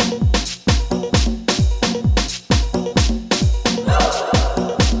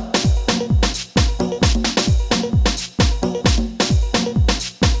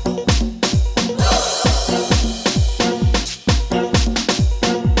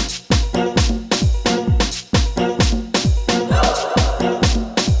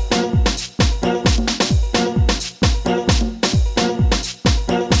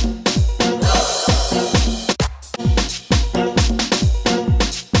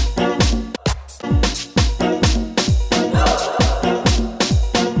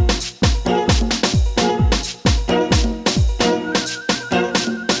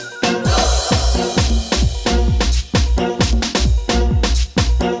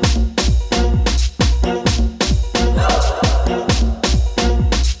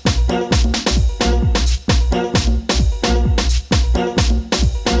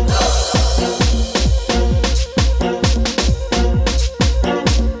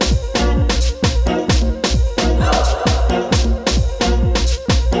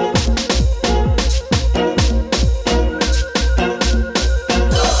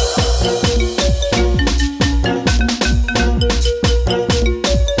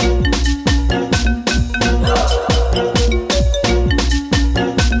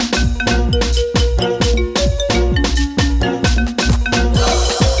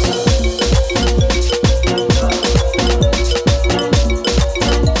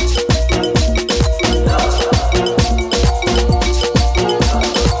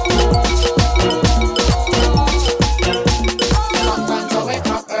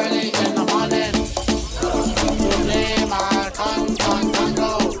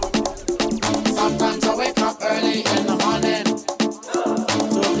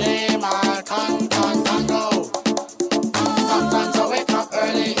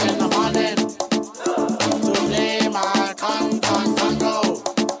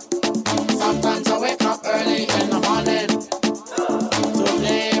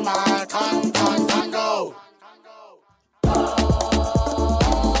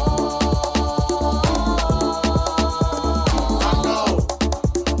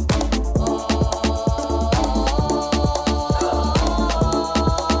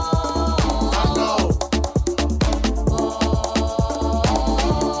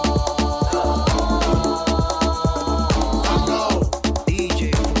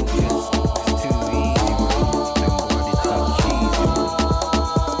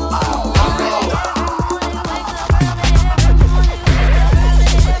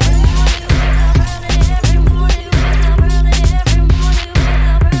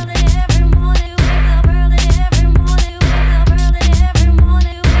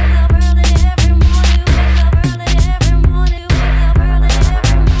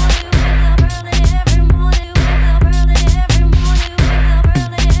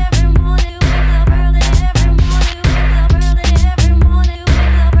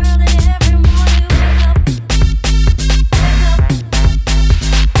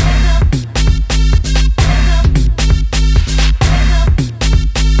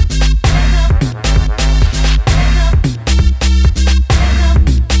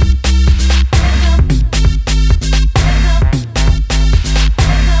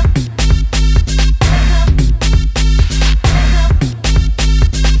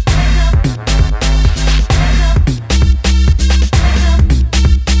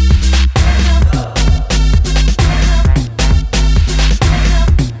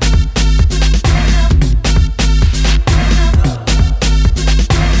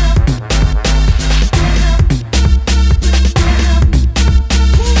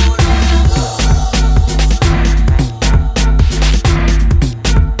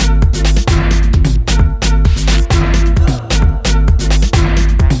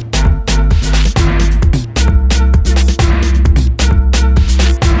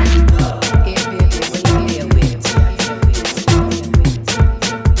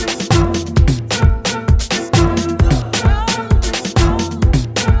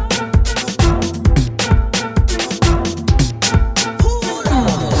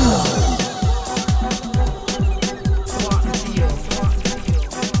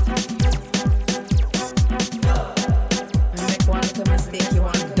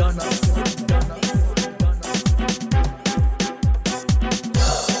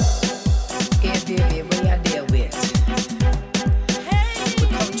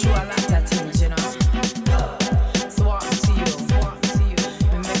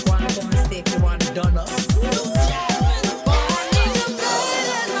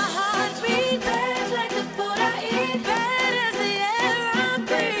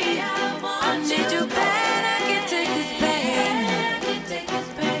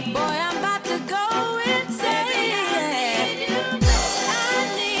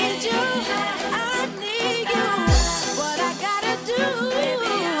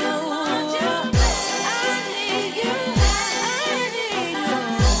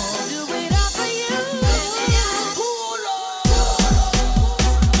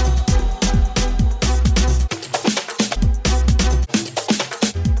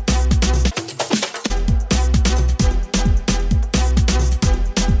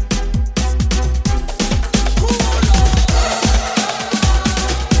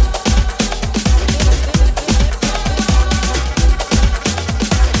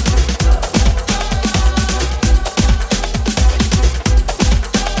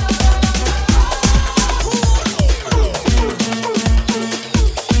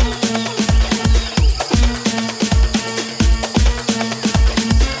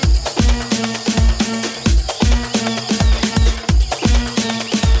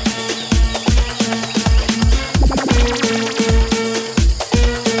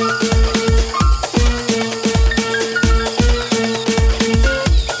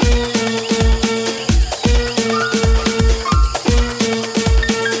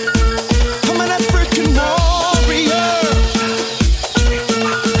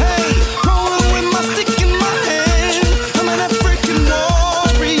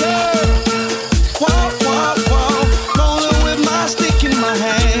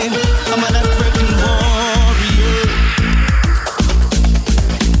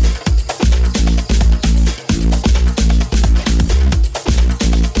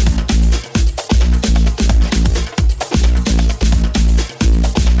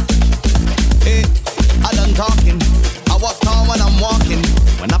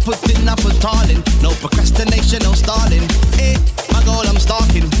 stalling. No procrastination, no stalling. My goal I'm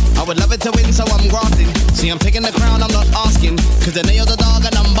stalking. I would love it to win, so I'm grafting. See, I'm taking the crown, I'm not asking. Cause the nails are dog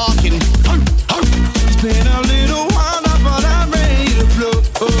and I'm barking. It's been a little while now, but I'm ready to blow.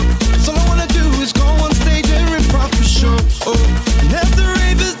 So all I wanna do is go on stage and rip off a show. And have the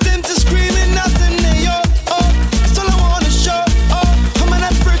ravers them to screaming nothing they that's all I wanna show. I'm an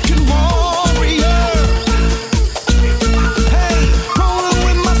African warrior. Hey, rolling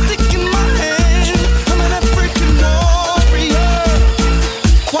with my stick in my hand. I'm an African warrior.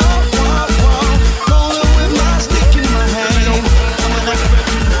 Wow, wow, wow. Rolling with my stick in my hand. I'm an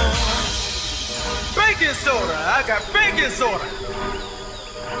African warrior. Baking soda, I got baking soda.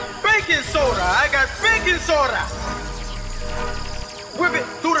 Baking soda, I got baking soda. Whip it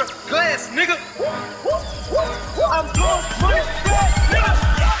through the glass, nigga. I'm blowing money fast, nigga.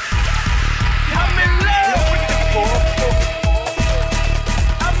 I'm in love with the go-go.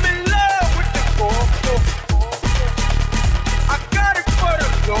 I'm in love with the go-go. I got it for the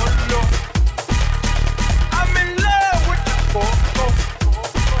Lolo. I'm in love with the go-go.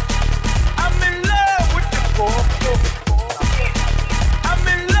 I'm in love with the go-go. I'm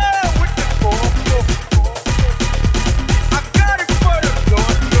in love with the go-go. I got it for the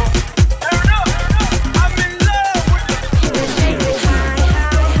Lolo. Turn up. I'm in love with the go-go. Let's take it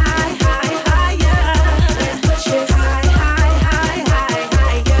higher. Let's push it higher.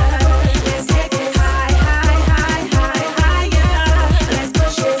 Let's take it higher. Let's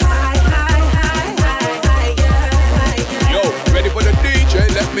push it higher. Yo, ready for the DJ?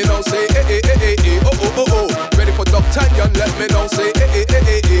 Let me know, say oh. Ready for Dr. Yan? Let me know, say oh.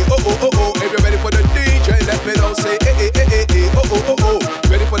 If you're ready for the DJ, let me know, say oh.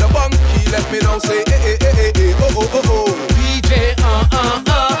 Ready for the bunky? Let me know, say oh. DJ,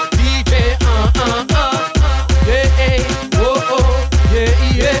 DJ,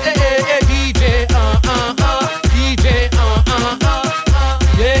 yeah, yeah, DJ, DJ,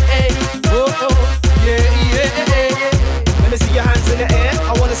 yeah. Let me see your hands in the air.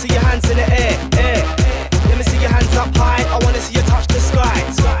 I wanna see your hands in the air. Let me see your hands up high. I wanna see you touch the sky.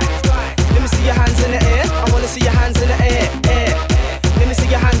 Let me see your hands in the air. I wanna see your hands in the air. Let me see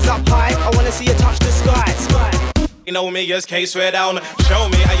your hands up high. I wanna see you touch the sky. You know me as K, swear down. Show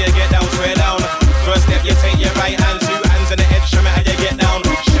me how you get down, swear down. First step, you take your right hand, 2 hands in the head. Show me how you get down.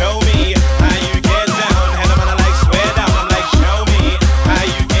 Show me how you get down. Head up and I like swear down. I'm like, show me how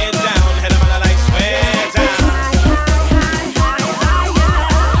you get down. Head up and I like swear down.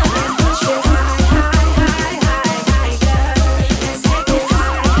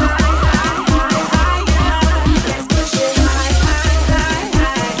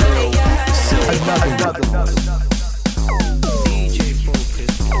 DJ Focus,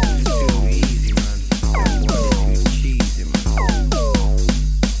 it's too easy, man. Them boys too cheesy, man.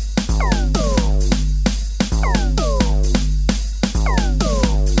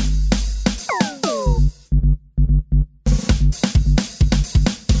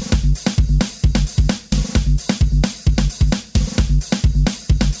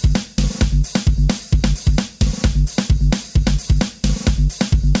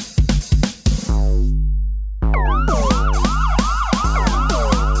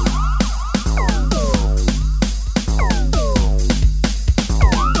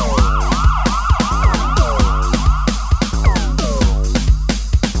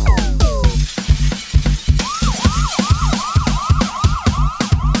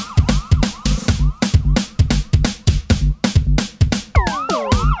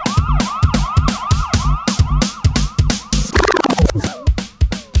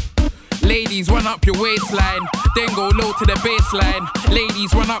 Ladies, run up your waistline, then go low to the baseline.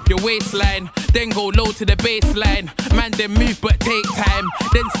 Ladies, run up your waistline, then go low to the baseline. Man, then move but take time,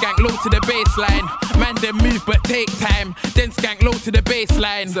 then skank low to the baseline. Man, then move but take time, then skank low to the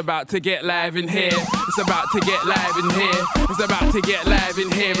baseline. It's about to get live in here. It's about to get live in here. It's about to get live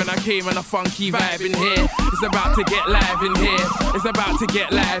in here, and I came on a funky vibe in here. It's about to get live in here. It's about to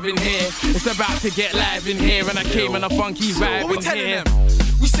get live in here. It's about to get live in here, and I came on a funky vibe in here.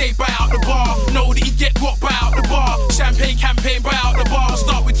 We say buy out the bar, know that you get what, buy out the bar. Champagne campaign, buy out the bar.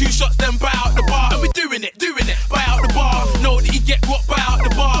 Start with 2 shots, then buy out the bar. And we're doing it, buy out the bar. Know that you get what, buy out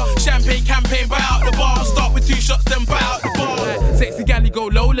the bar. Champagne campaign, buy out the bar. Start with 2 shots, then buy out the bar. Sexy galley go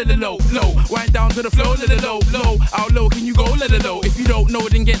low, little low, low. Wind down to the flow, little low, low. How low can you go, little low? If you don't know,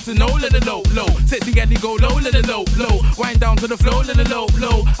 then get to know, little low, low. Sexy galley go low, little low, low. Wind down to the flow, little low,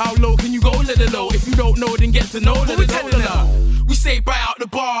 low. How low can you go, little low? If you don't know, then get to know, little low. We say buy out the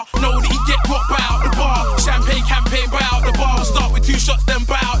bar, know that you get what, buy out the bar. Champagne campaign, buy out the bar. Start with 2 shots, then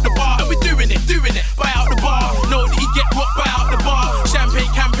buy out the bar. And we're doing it, buy out the bar. Know that you get what, buy out the bar.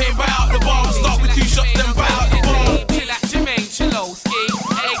 Champagne campaign, buy out the bar.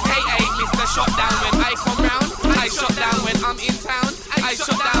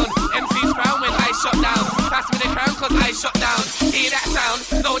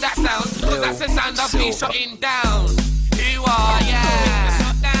 sound, know that sound, cause that's the sound of me shutting down. Who are ya?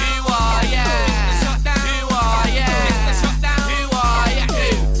 Who are ya? Who are ya? Who are ya?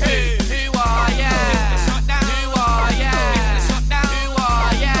 Who are ya? Who are ya? Who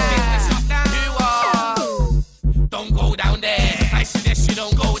are ya? Who are? Don't go down there. I suggest you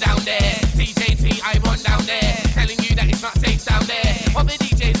don't go down there. TJT, I run down there, telling you that it's not safe down there. Other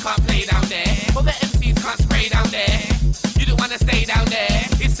DJs can't play down there. Other MCs can't spray down there. You don't wanna stay down there.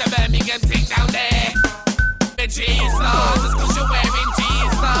 It's a Birmingham thing down there. G-Star, just cause you're wearing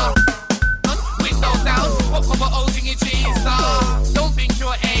G-Star. Windows down, pop cover O's in your G-Star. Don't think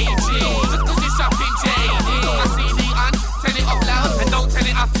you're AG, just cause you're shopping JD. Got my CD on, turn it up loud, and don't turn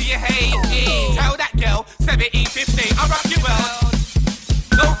it up till you hate me. Tell that girl, 1750, I'll rock you well.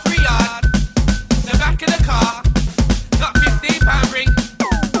 No free yard, the back of the car. Got £15 ring,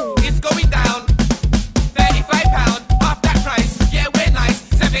 it's going down. £35, half that price, yeah we're nice.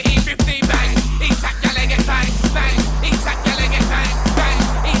 1750 bang, eat that gal and get bang, bang. Eat that gal and get bang, bang.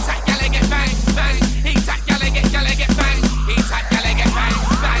 Eat that gal and get bang, bang. Eat that gal and get bang. Eat that gal and get bang,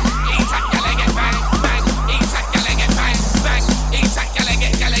 bang. Eat that gal and get bang, bang. Eat that gal and get bang, bang. Eat that gal and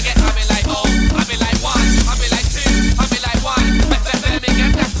get. I be like oh, I be like one, I be like two, I be like one.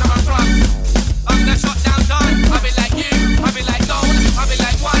 Birmingham, that's where I'm from. I'm the shut down done. I be like you, I be like no, I be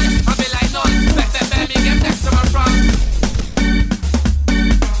like one, I be like none. Birmingham, that's where I'm from.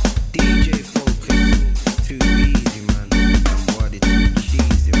 DJ Focus, too easy, man. And what it too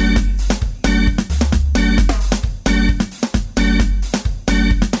cheesy, man.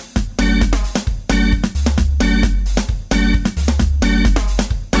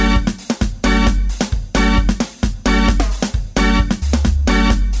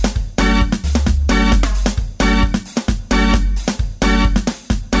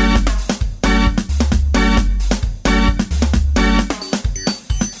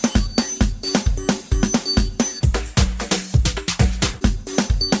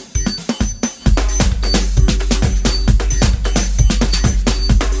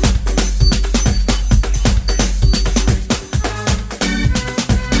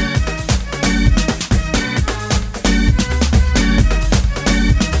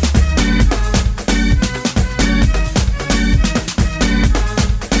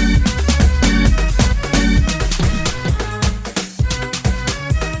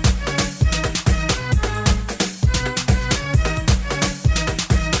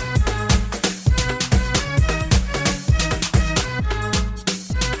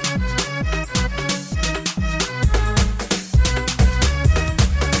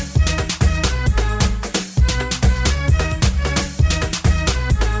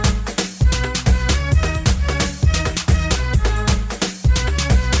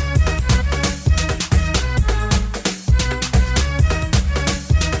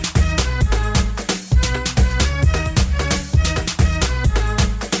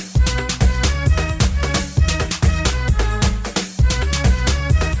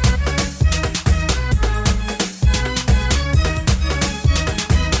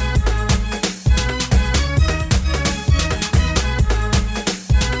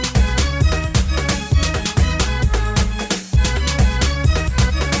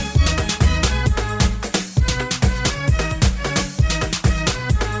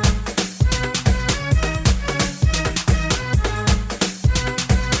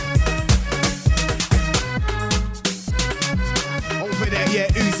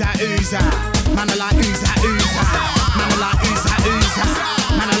 Man, I like ooza, ooza. Man, I like ooza, ooza.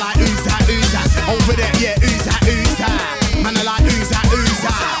 Man, I like ooza, ooza. Over there, yeah, ooza, ooza. Man, I like ooza,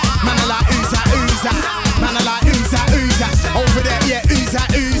 ooza. Man, I like ooza, ooza. Man, I like ooza, ooza. Over there, yeah, ooza,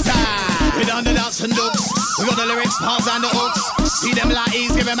 ooza. We done the dance and looks. We got the lyrics, bars and the hooks. See them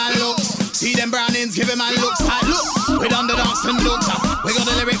lighties, give him man looks. See them brownings, give him man looks. Like, look, we done the dance and looks. We got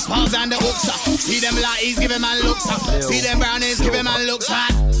the lyrics, bars and the hooks. See them lighties, give him man looks. See them brownings, give him man looks. Like,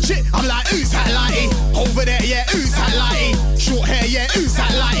 shit, I'm like, who's that lighty? Over there, yeah, who's that lighty? Short hair, yeah, who's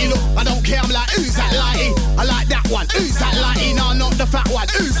that lighty? Look, I don't care, I'm like, who's that lighty? I like that one, who's that lighty? No, not the fat one,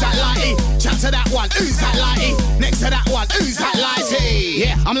 who's that lighty? Chat to that one, who's that lighty? Next to that one, who's that lighty?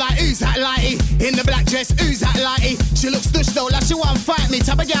 Yeah, I'm like, who's that lighty? In the black dress, who's that lighty? She looks stush though, like she want fight me.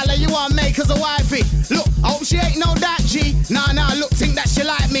 Type of gal that you want make as a wifey. Look, I hope she ain't no that G. Nah, look, think that she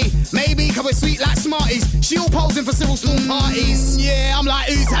like me. Maybe cause we're sweet like Smarties. She all posing for civil school parties. Yeah, I'm like,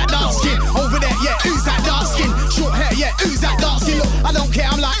 who's that dark skin? Over there, yeah, who's that dark skin? Short hair, yeah, who's that dark skin? Look, I don't care,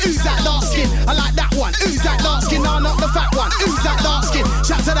 I'm like, who's that dark skin? I like that one, who's that dark skin? No, not the fat one, who's that dark skin?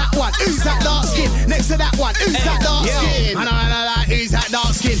 Shout to that one, who's that dark skin? Next to that one, who's that dark skin? And I like, who's that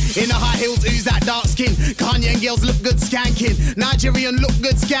dark skin? In the high heels, who's that dark skin? skanking. Ghanaian girls look good skanking. Nigerian look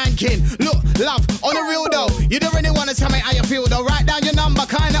good skanking. Look, love, on the real though. You don't really wanna tell me how you feel though. Write down your number,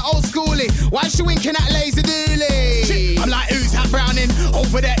 kinda old schooly. Why she winking at lazy dooley? I'm like, who's that Browning?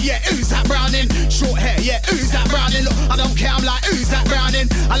 Over there, yeah, who's that Browning? Short hair, yeah, who's that Browning? Look, I don't care, I'm like, who's that Browning?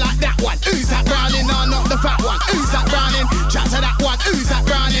 I like that one, who's that Browning? No, not the fat one, who's that Browning? Chat to that one, who's that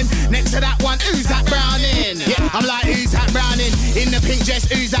Browning? Next to that one, who's that Browning? Yeah, I'm like, who's that Browning? In the pink dress,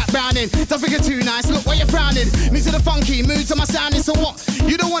 who's that Browning? Don't think you're too nice, look where you're frowning. Me to the funky, mood to my sounding, so what?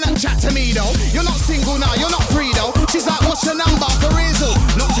 You don't wanna chat to me though. You're not single now, you're not free though. She's like, what's your number for real?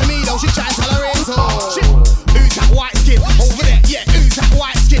 Not to me though, she try and tell her real. Who's that white skin? Over there, yeah, who's that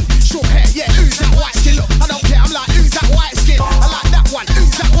white skin? Short hair, yeah, who's that white skin? Look, I don't care, I'm like, who's that white skin? I like that one,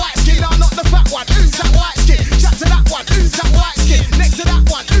 who's that white skin? No, not the fat one, who's that white skin? Chat to that one, who's that white skin? Next to that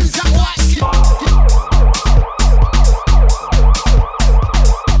one, who's that white skin?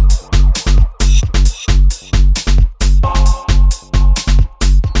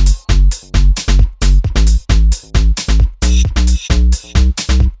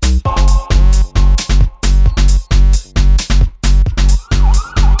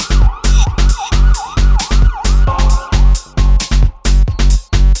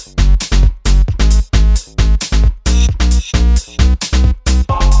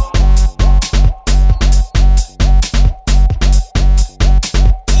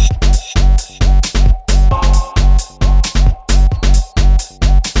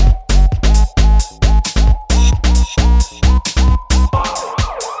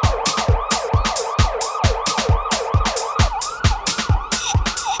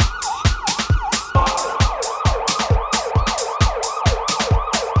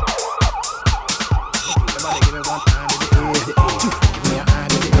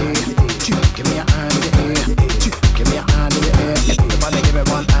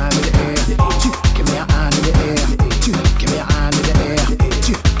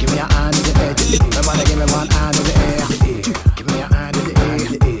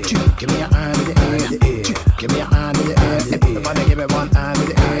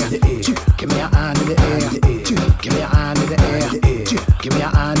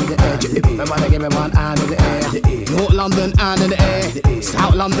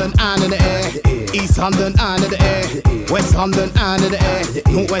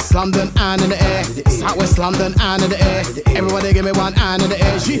 London and in the air, Southwest London and in the air. Everybody give me one hand in the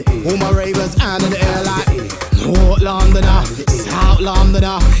air. All my ravers and in the air like North Londoner, South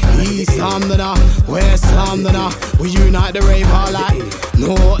Londoner, East Londoner, West Londoner. We unite the raver like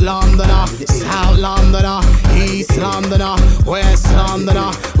North Londoner, South Londoner, East Londoner, West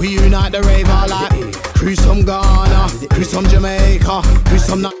Londoner. We unite the raver like cruise from Ghana, cruise from Jamaica, cruise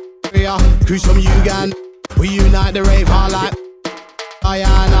from Nigeria, cruise from Uganda. We unite the raver like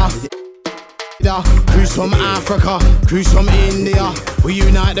Guyana, cruise from Africa, cruise from India. We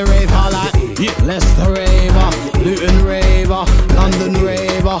unite the raver like Leicester raver, Luton raver, London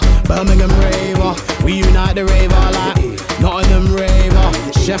raver, Birmingham raver. We unite the raver like Nottingham raver,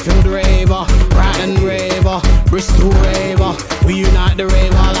 Sheffield raver, Brighton raver, Bristol raver. We unite the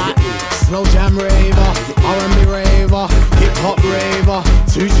raver like slow jam raver, R&B raver, hip hop raver,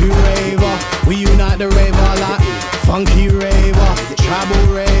 tutu raver. We unite the raver like funky raver,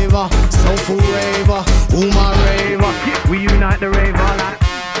 tribal raver, soulful raver, Uma raver. We unite the raver like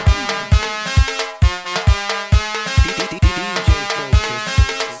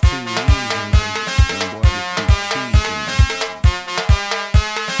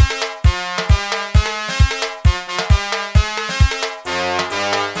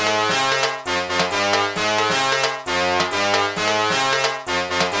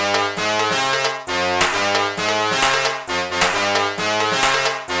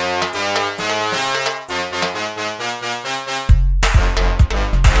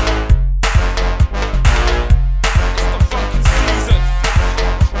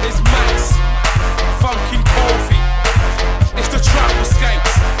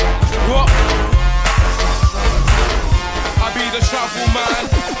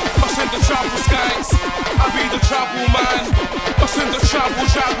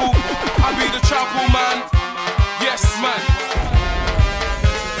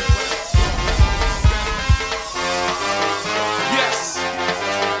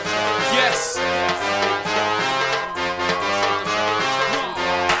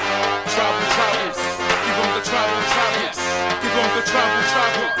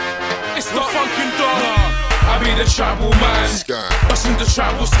travel man. Bustin' the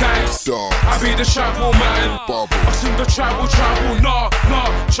travel skanks. I be the travel man. Bustin' the travel, nah,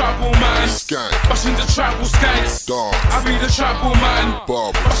 travel man. Bustin' the travel skanks. I be the travel man.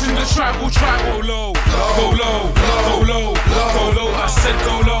 Bustin' the travel, low. Go low, go low, go low. I said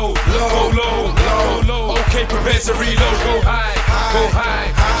go low, go low, go low. Okay, prepare to reload. Go high, go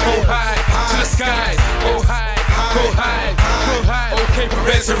high, go high to the sky. Go high, go high, go high. Okay,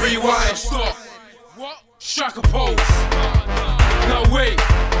 prepare to rewind. Stop. Strike a pose. Now wait.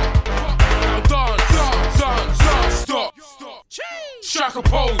 Now dance, stop. Strike a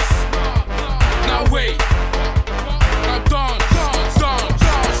pose. Now wait. Now dance.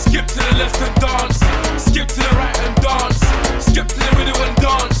 Skip to the left and dance. Skip to the right and dance. Skip to the middle and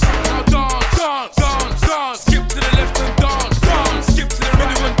dance. Now dance. Skip to the left and dance. Skip to the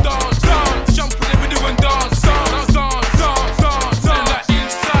middle and dance. Jump in the middle and dance. Now dance. And that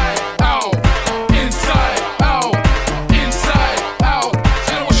inside out.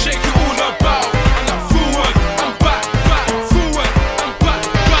 And we'll shake it all about. And that forward and back. Forward and back.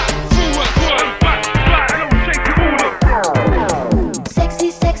 Forward and back. And we'll shake it all about. Sexy,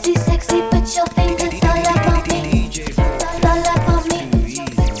 sexy, sexy, put your fingers all up on me. All up on me.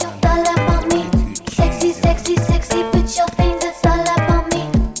 All up on me. Sexy, sexy, sexy, put your fingers all up on me.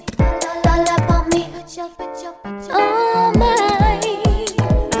 All up on me. Oh my,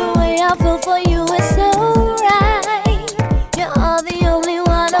 the way I feel for you is so right. You're all the only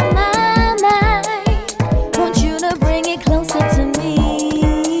one on my mind. Want you to bring it closer to me.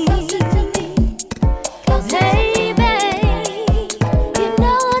 Hey, babe, you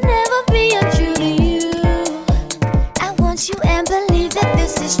know I'll never be untrue to you. I want you and believe that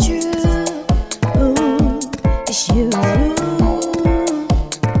this is true. Ooh, it's you.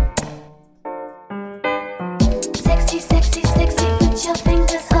 Sexy, sexy, sexy, put your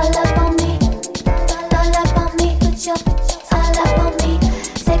fingers all up on me. All up on me, put your all up on me.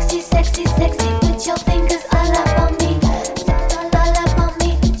 Sexy, sexy, sexy, put your fingers all up on me. All up on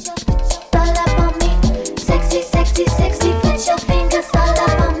me, all up on me. Sexy, sexy, sexy, put your fingers all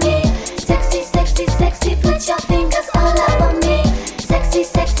up on me. Sexy, sexy, sexy, put your fingers all up on me. Sexy,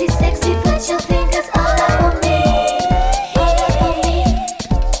 sexy, sexy, put your fingers all up on me. All up on me.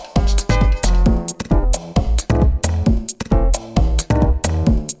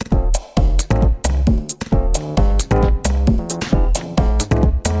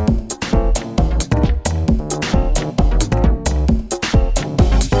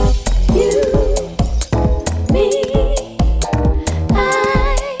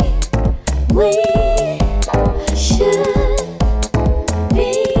 We should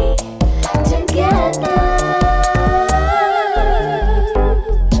be together.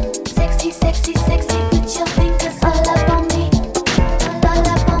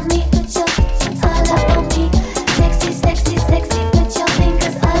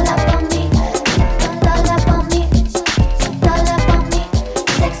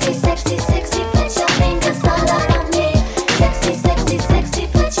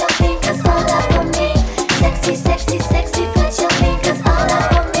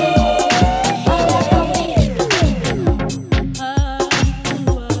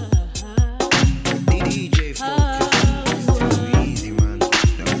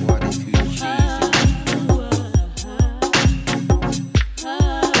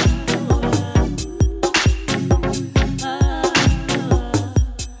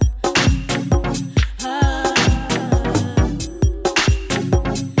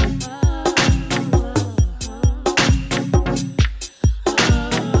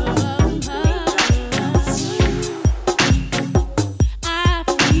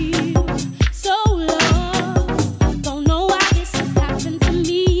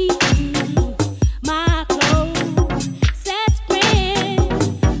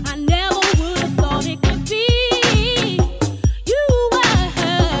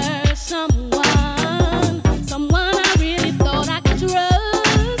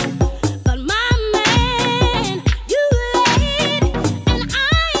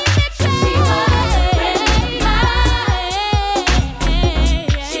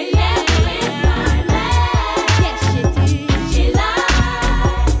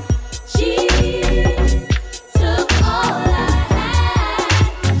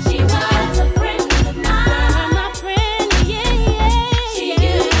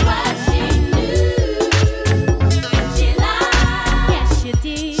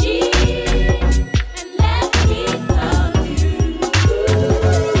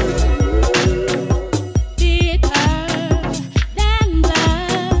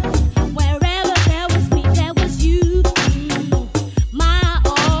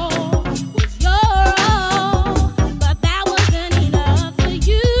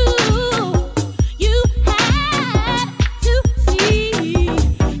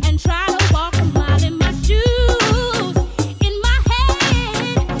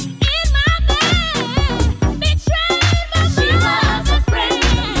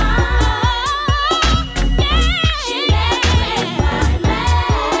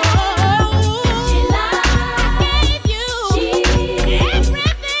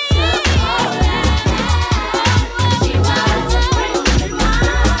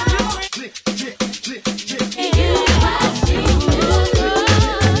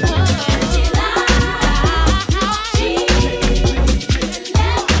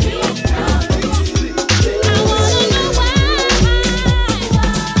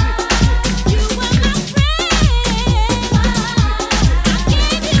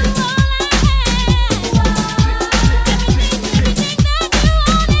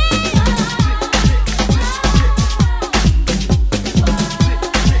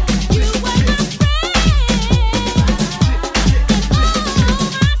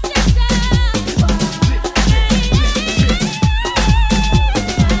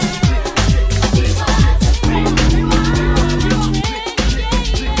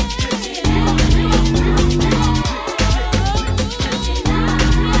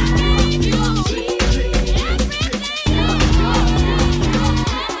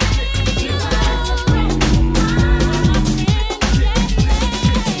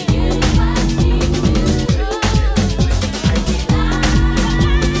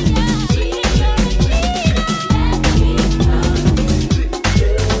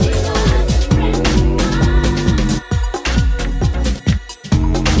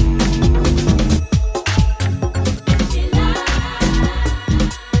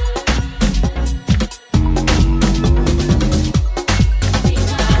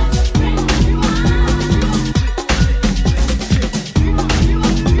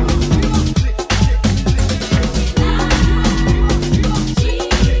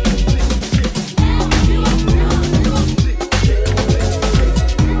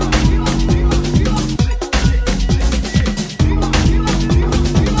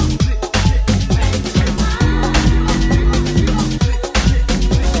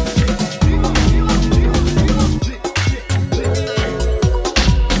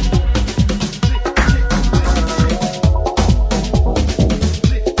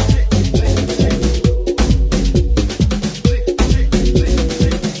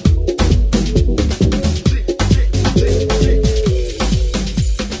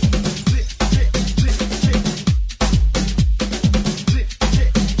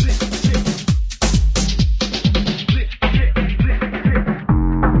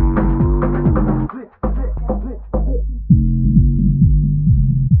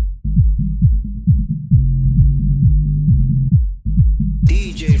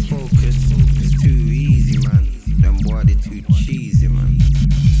 body too cheesy, man.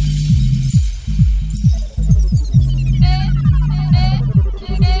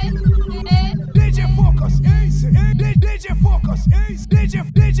 DJ Focus, easy. DJ Focus, easy.